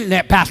on the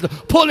internet, Pastor.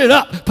 Pull it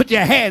up, put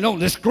your hand on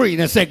the screen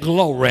and say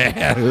glory.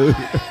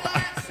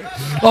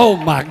 Oh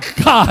my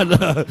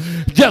God,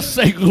 just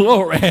say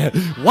glory.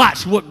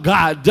 Watch what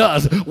God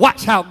does.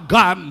 Watch how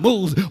God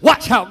moves.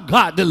 Watch how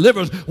God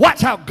delivers.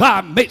 Watch how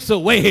God makes a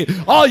way.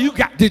 All you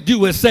got to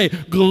do is say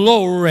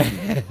glory.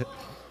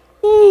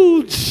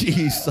 Ooh,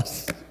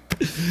 Jesus.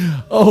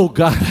 Oh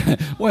God,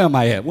 where am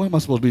I at? What am I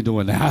supposed to be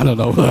doing now? I don't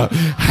know.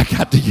 I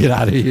got to get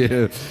out of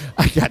here.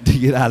 I got to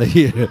get out of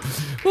here.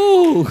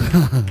 Ooh,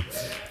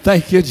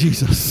 thank you,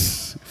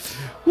 Jesus.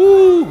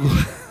 Ooh.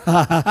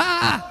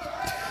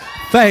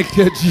 Thank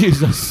you,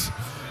 Jesus.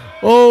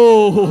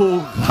 Oh,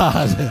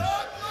 God.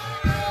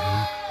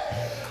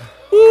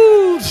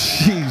 Ooh,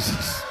 Jesus.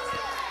 Jesus.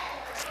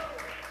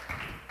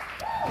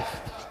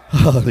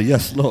 Oh,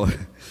 yes, Lord.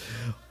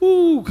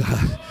 Oh,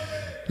 God.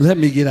 Let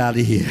me get out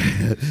of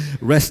here.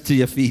 Rest to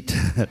your feet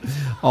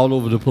all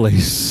over the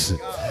place.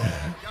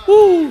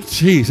 Oh,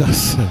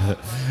 Jesus.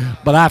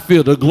 But I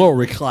feel the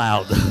glory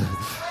cloud.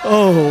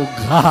 Oh,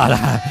 God.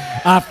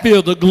 I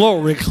feel the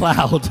glory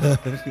cloud.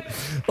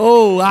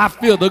 Oh, I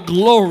feel the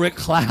glory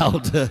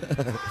cloud.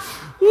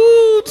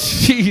 Ooh,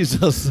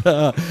 Jesus,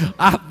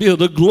 I feel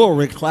the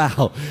glory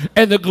cloud.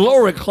 And the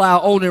glory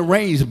cloud only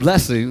rains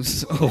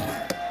blessings.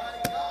 Oh.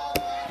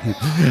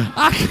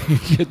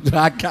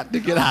 I got to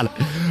get out of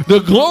it. The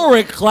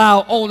glory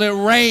cloud only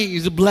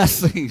rains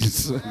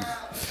blessings.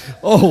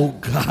 Oh,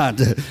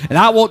 God. And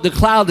I want the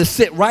cloud to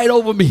sit right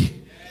over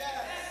me.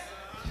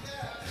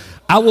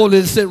 I want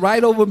it to sit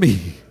right over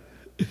me.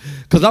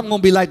 Because I'm going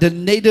to be like the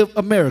Native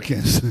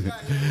Americans.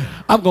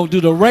 I'm going to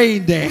do the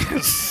rain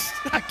dance.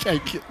 I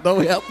can't get no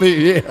help in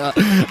here.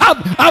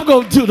 I'm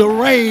going to do the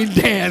rain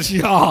dance,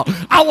 y'all.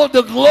 I want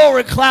the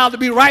glory cloud to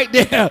be right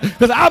there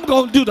because I'm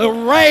going to do the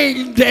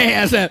rain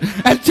dance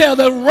until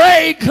the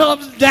rain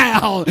comes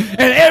down and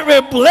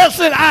every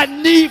blessing I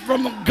need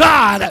from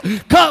God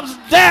comes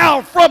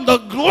down from the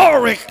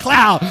glory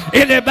cloud.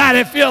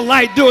 Anybody feel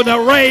like doing the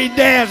rain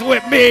dance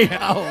with me?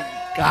 Oh,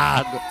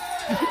 God.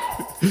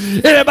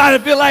 Anybody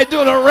feel like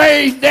doing a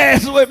rain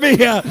dance with me?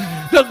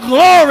 The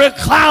glory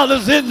cloud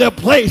is in the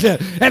place,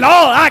 and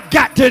all I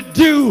got to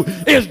do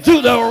is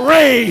do the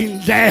rain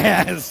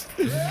dance.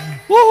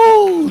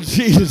 Oh,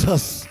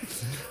 Jesus.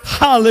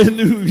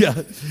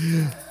 Hallelujah.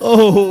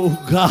 Oh,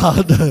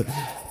 God.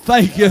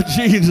 Thank you,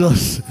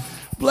 Jesus.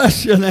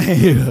 Bless your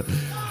name.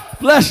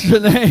 Bless your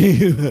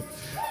name.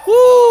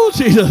 Woo,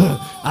 Jesus.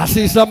 I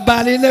see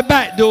somebody in the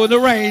back doing the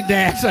rain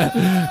dance.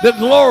 The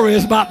glory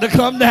is about to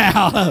come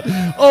down.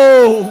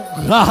 Oh,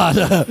 God.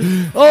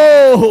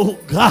 Oh,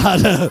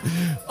 God.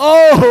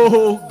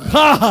 Oh,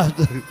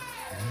 God.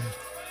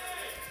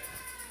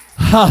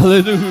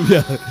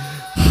 Hallelujah.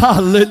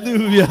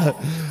 Hallelujah.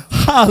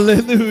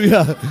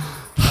 Hallelujah.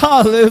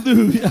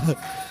 Hallelujah.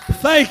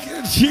 Thank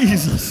you,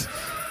 Jesus.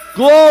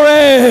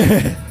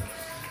 Glory.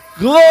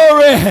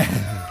 Glory.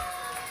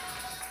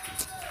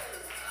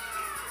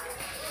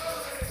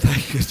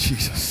 Thank you,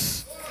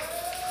 Jesus.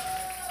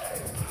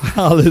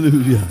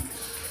 Hallelujah.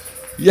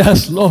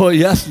 Yes, Lord.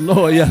 Yes,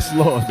 Lord. Yes,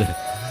 Lord.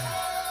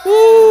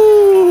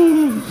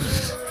 Woo.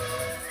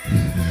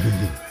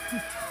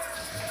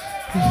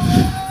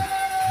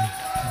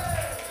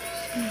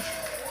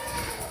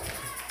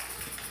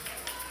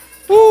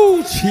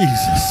 Oh,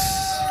 Jesus.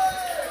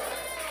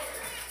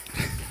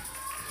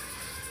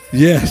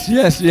 Yes,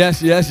 yes,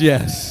 yes, yes,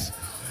 yes.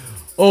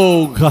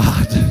 Oh,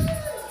 God.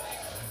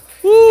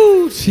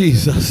 Oh,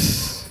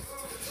 Jesus.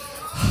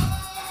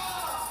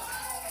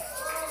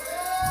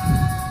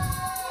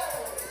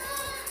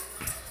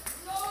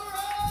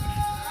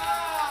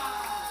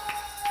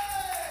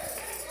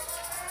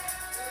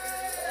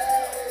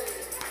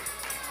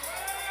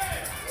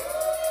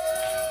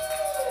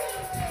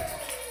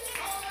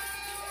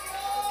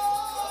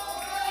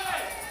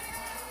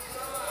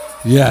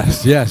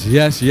 Yes, yes,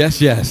 yes,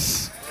 yes,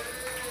 yes.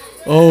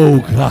 Oh,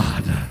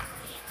 God.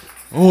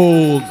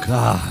 Oh,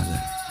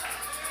 God.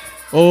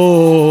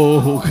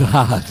 Oh,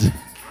 God.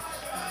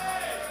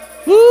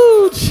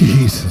 Oh,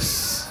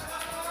 Jesus.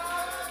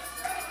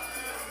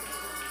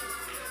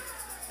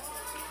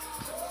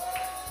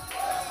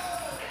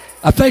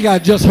 I think I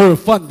just heard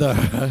thunder.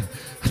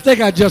 I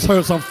think I just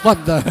heard some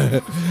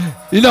thunder.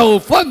 You know,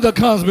 thunder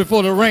comes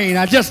before the rain.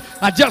 I just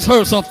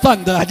heard some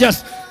thunder. I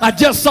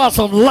just saw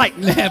some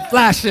lightning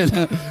flashing.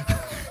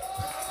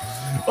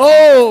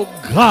 Oh,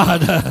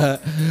 God.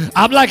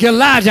 I'm like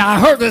Elijah. I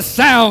heard the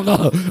sound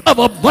of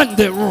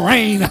abundant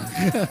rain.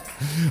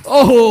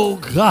 Oh,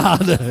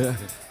 God.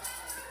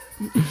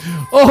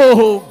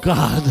 Oh,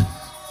 God.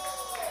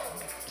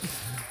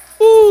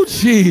 Oh,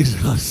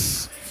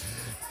 Jesus.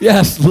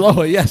 Yes,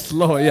 Lord. Yes,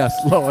 Lord. Yes,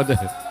 Lord.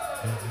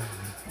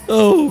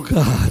 Oh,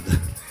 God.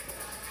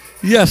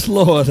 Yes,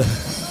 Lord.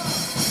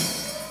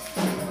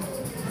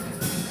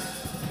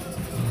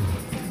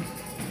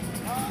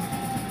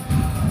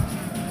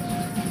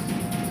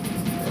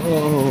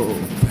 Oh,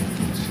 thank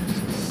you,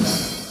 Jesus.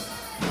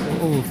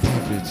 Oh,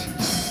 thank you,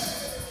 Jesus.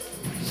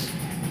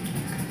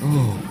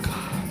 Oh,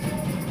 God.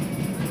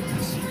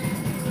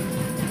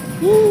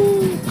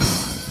 Oh,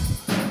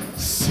 God.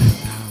 Sit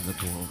down the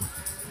glory.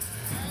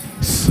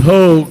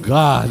 So,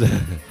 God.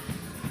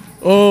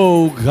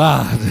 Oh,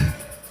 God.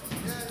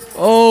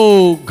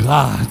 Oh,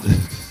 God.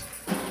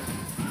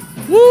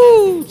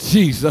 Woo,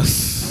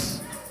 Jesus.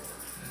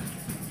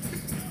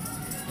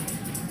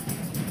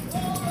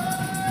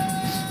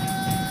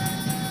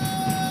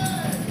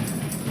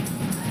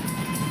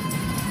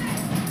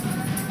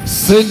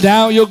 Send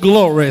down your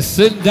glory.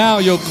 Send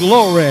down your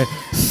glory.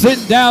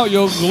 Send down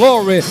your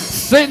glory.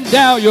 Send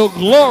down your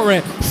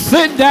glory.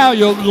 Send down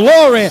your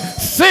glory.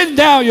 Send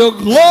down your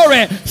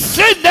glory.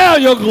 Send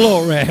down your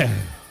glory.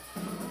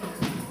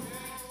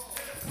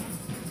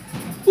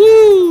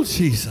 Woo,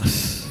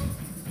 Jesus.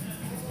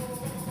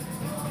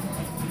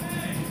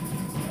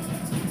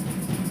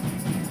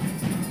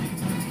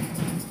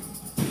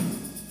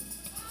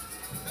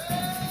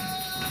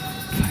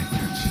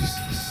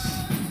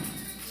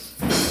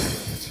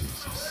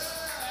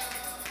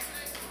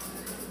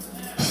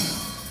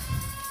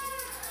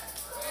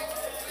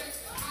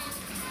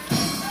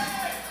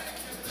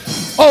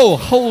 Oh,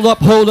 hold up,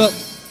 hold up.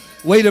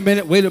 Wait a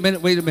minute, wait a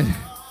minute, wait a minute.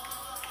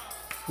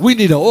 We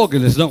need an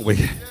organist, don't we?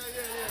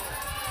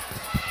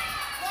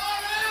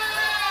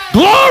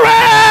 Glory!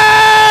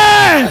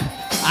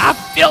 I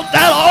felt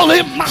that all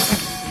in my...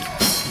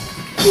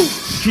 Ooh,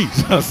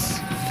 Jesus.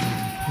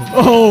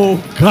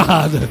 Oh,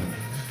 God.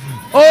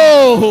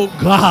 Oh,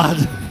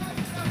 God.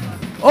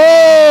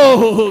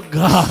 Oh,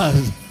 God.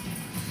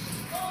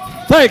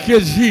 Thank you,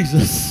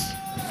 Jesus.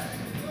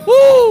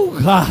 Oh,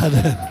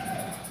 God.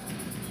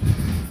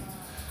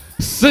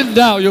 Send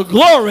down your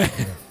glory.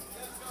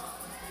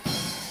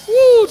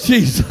 Oh,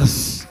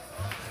 Jesus.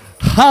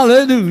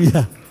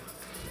 Hallelujah.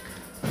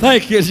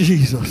 Thank you,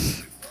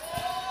 Jesus.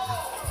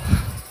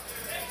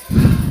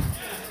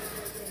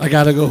 I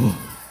gotta go.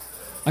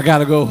 I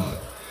gotta go.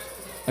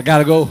 I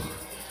gotta go.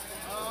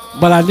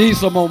 But I need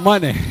some more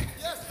money.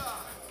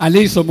 I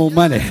need some more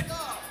money.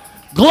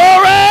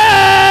 Glory!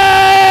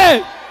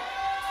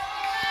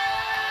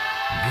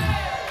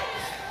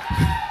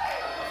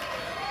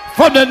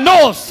 From the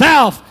north,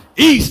 south,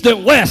 east,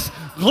 and west.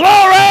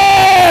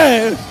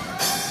 Glory!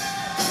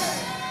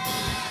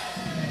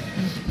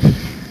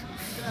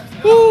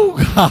 Oh,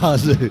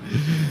 God.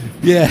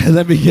 Yeah,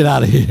 let me get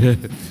out of here.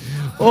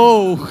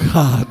 Oh,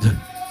 God.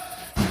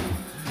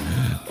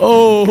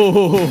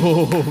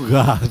 Oh,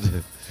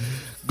 God.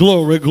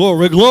 Glory,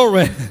 glory,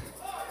 glory.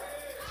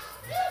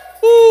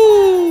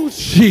 Oh,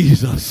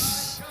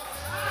 Jesus.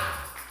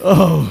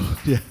 Oh,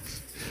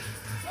 yes.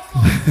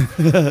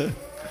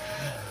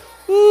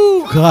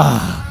 Oh,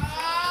 God.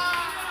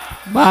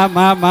 My.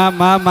 My.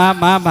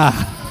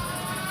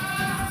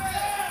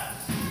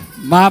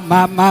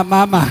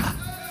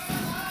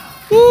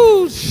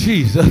 Oh,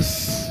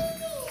 Jesus.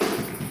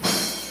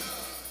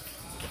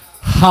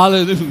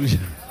 Hallelujah.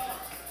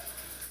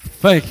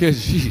 Thank you,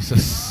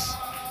 Jesus.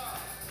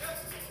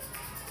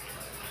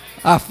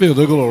 I feel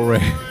the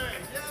glory.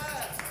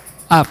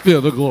 I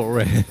feel the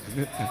glory.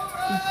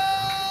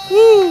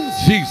 Ooh,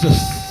 Jesus.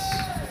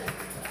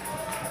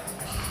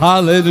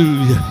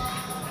 Hallelujah.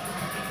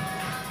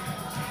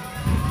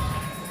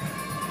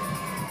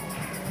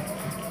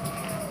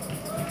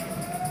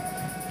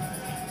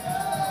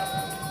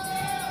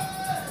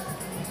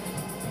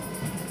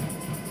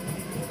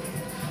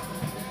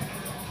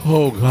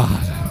 Oh,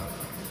 God.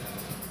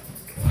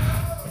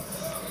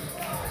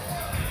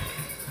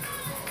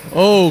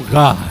 Oh,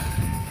 God.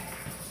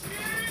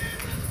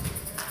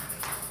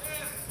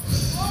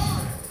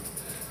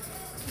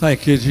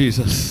 Thank you,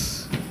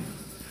 Jesus.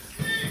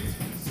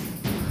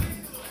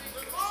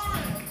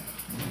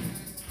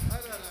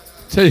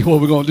 Tell you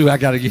what we're going to do. I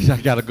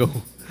gotta go.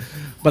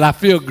 But I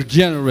feel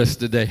generous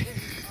today.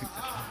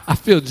 I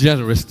feel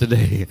generous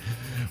today.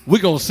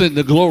 We're going to send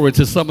the glory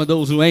to some of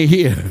those who ain't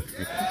here.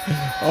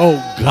 Oh,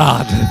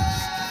 God.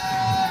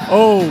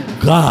 Oh,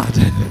 God.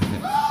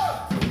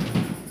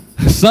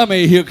 Some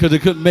ain't here because they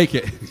couldn't make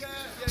it.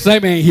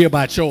 Some ain't here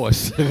by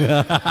choice.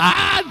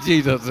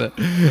 Jesus.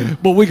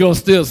 But we're going to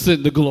still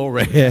send the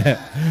glory.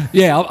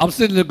 Yeah, I'm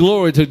sending the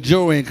glory to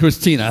Joey and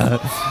Christina.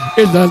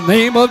 In the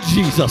name of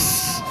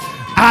Jesus.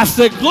 I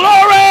said,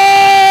 glory!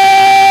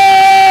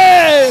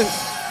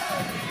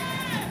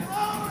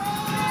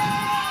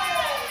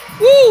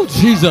 Woo,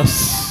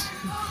 Jesus.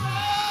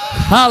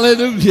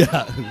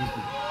 Hallelujah.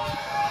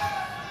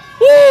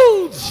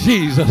 Woo,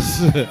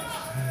 Jesus.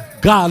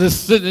 God is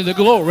sending the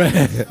glory.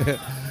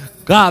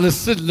 God is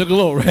sending the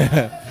glory.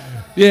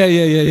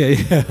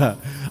 Yeah.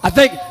 I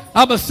think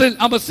I'm gonna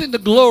send the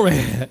glory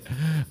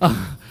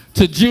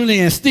to Julie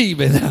and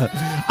Stephen.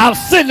 I'm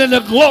sending the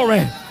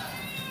glory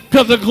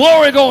because the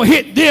glory gonna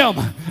hit them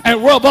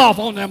and rub off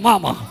on their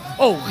mama.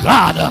 Oh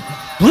God,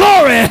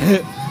 glory,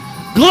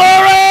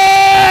 glory.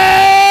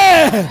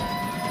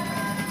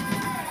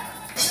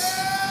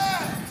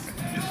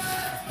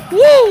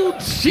 Woo,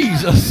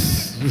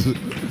 Jesus.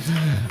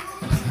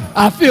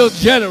 I feel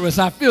generous.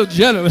 I feel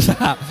generous.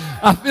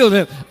 I feel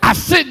that. I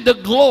send the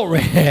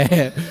glory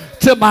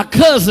to my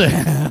cousin,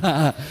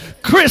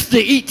 Christy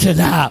Eaton.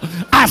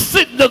 I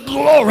send the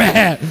glory.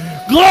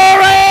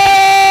 Glory!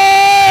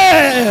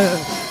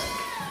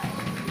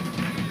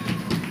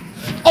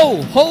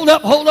 Oh, hold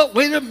up.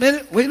 Wait a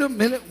minute.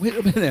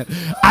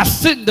 I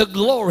send the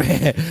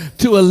glory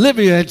to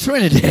Olivia and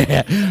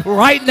Trinity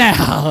right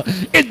now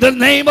in the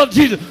name of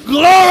Jesus.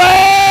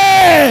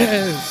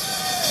 Glory!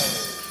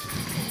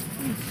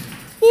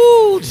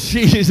 Ooh,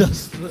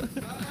 Jesus.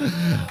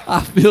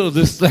 I feel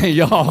this thing,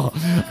 y'all.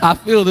 I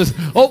feel this.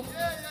 Oh,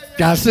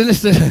 God,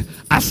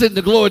 I send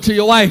the glory to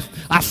your wife.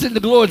 I send the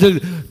glory to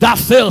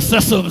Docell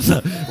Systems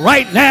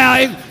right now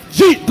in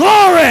Jesus.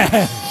 Glory!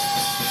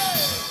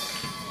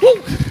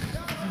 Woo.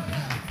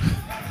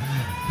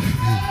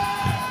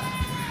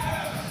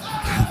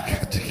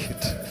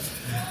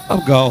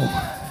 I'm gone.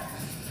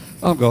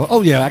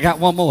 Oh, yeah, I got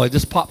one more. It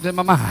just popped in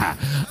my mind.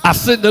 I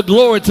send the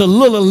glory to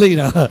Little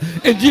Lena.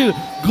 And Jesus,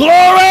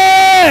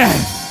 glory!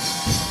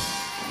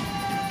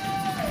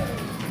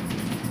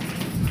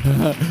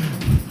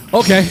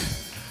 Okay.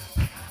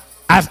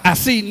 I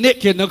see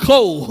Nick and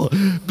Nicole.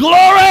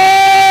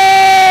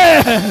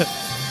 Glory!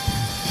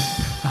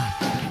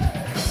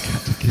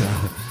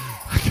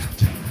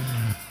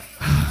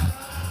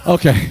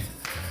 Okay.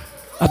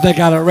 I think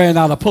I done ran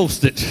out of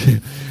postage.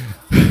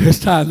 It's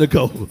time to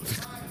go.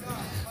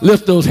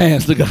 Lift those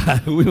hands to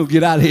God. We're going to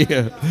get out of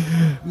here.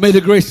 May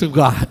the grace of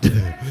God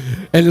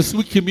and the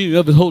sweet communion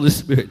of the Holy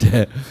Spirit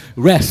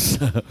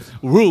rest,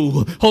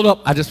 rule. Hold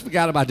up. I just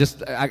forgot about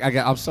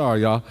I'm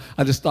sorry, y'all.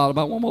 I just thought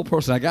about one more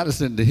person. I got to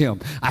send to him.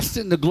 I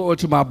send the glory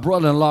to my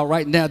brother-in-law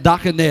right now,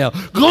 Dr. Nell.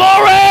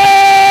 Glory!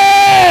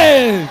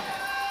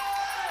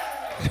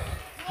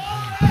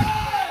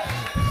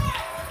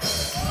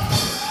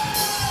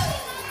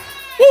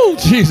 Woo,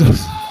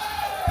 Jesus.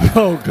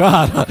 Oh,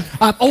 God.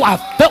 I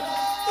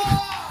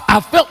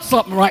felt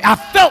something right. I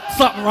felt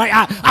something right.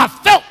 I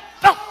felt.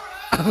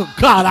 Oh,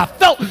 God, I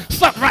felt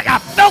something right. I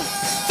felt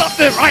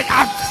something right.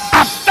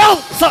 I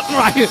felt something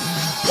right.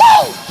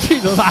 Woo,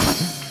 Jesus.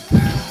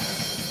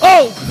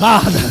 Oh,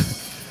 God.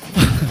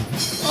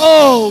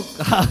 Oh,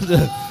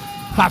 God.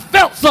 I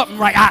felt something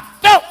right. I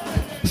felt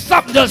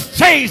something just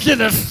changed in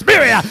the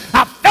spirit.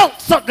 I felt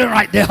something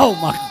right there. Oh,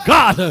 my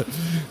God.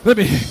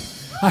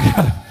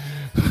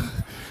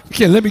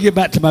 Let me get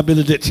back to my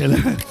benediction.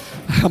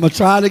 I'm going to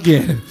try it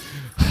again.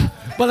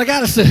 But I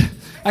gotta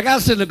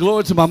send the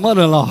glory to my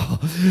mother-in-law.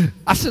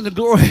 I send the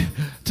glory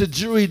to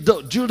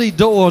Judy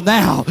Doyle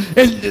now.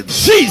 In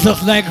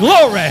Jesus' name,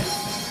 glory.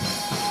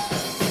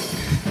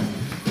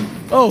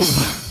 Oh,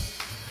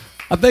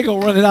 I think I'm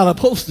running out of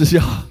posters,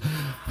 y'all.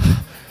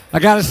 I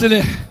gotta send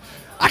it.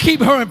 I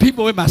keep hearing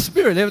people in my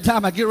spirit every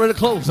time I get ready to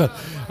close.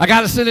 I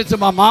gotta send it to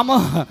my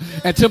mama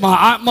and to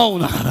my Aunt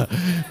Mona.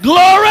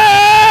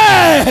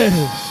 Glory!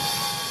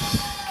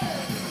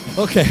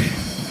 Okay.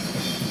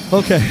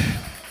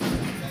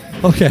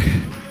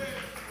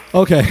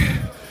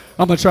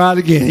 I'm going to try it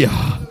again, y'all.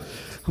 I'm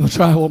going to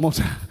try it one more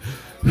time.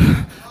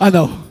 I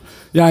know.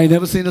 Y'all ain't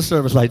never seen a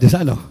service like this.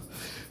 I know.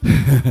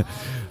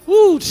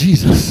 Woo,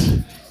 Jesus.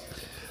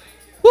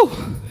 Woo.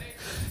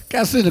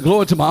 Got to send the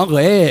glory to my Uncle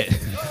Ed.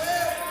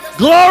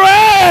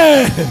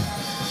 Glory!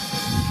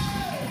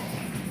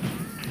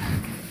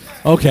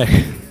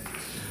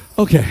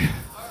 Okay.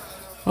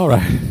 All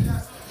right.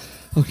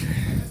 Okay.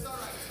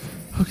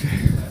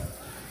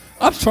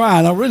 I'm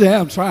trying. I really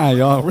am trying,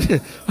 y'all.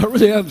 I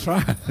really am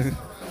trying.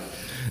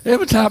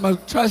 Every time I'm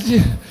trying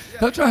to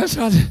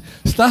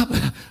stop,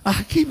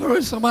 I keep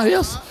hearing somebody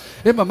else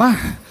in my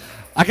mind.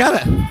 I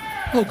got it.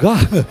 Oh,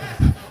 God.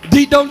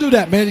 D, don't do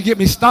that, man. You get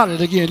me started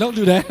again. Don't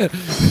do that.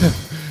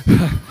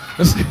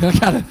 Let's see.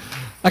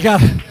 I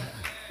got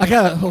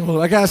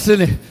to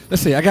send it.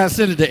 Let's see. I got to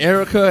send it to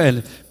Erica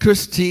and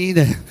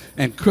Christine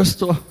and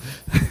Crystal.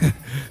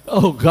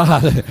 Oh,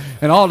 God.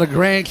 And all the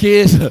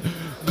grandkids.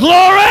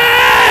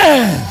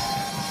 Glory!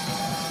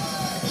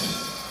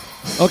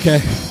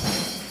 Okay.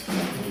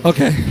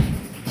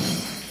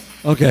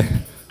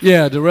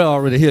 Yeah, Darrell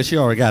already here. She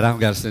already got it. I don't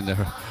got to send it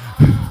to her.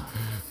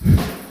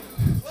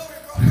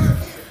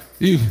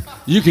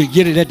 You can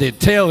get it at the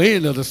tail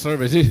end of the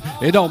service.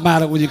 It don't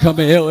matter when you come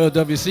in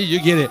L.L.W.C.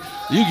 You get it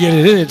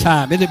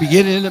anytime, in the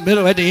beginning, in the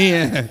middle, at the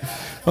end.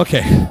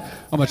 Okay, I'm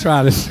gonna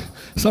try this.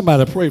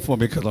 Somebody pray for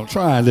me because I'm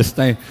trying this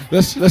thing.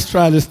 Let's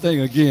try this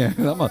thing again.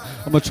 I'm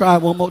gonna try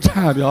it one more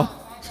time, y'all.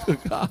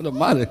 God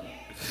Almighty.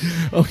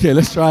 Okay,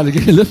 let's try it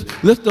again.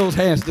 Lift those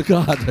hands to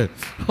God.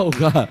 Oh,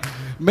 God.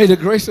 May the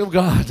grace of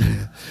God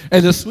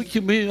and the sweet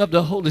communion of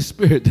the Holy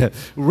Spirit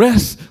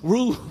rest,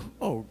 rule.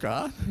 Oh,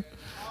 God.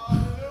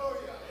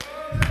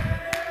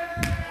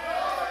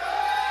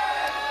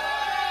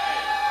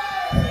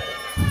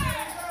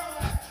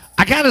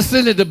 I gotta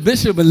send it to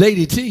Bishop and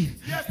Lady T.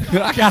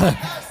 I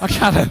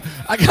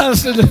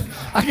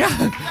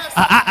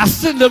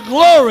send the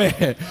glory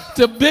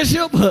to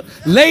Bishop,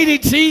 Lady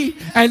T,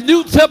 and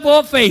New Temple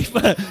of Faith.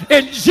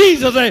 In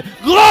Jesus' name,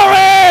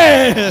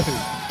 glory!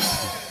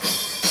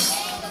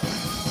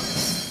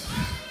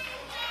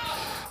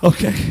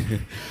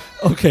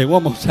 Okay,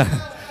 one more time.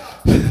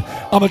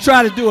 I'm gonna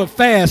try to do it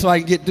fast so I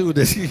can get through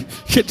this.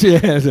 Get to your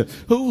hands.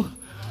 Who?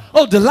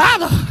 Oh,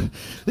 Delilah.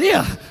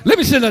 Yeah, let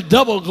me send a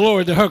double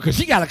glory to her because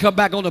she got to come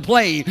back on the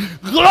plane.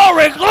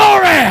 Glory,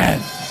 glory.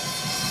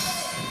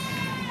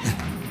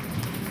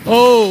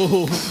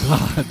 Oh,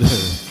 God.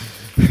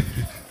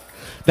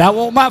 That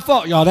wasn't my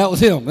fault, y'all. That was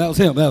him. That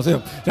wasn't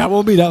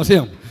me. That was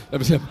him. I'm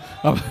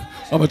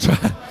going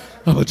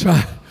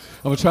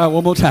to try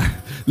one more time.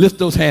 Lift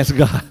those hands to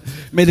God.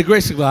 May the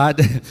grace of God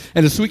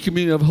and the sweet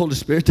communion of the Holy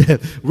Spirit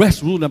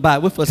rest, rule, and abide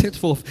with us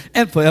henceforth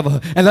and forever.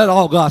 And let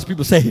all God's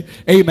people say,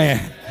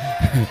 amen.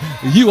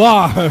 You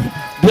are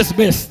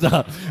dismissed.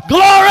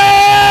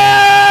 Glory!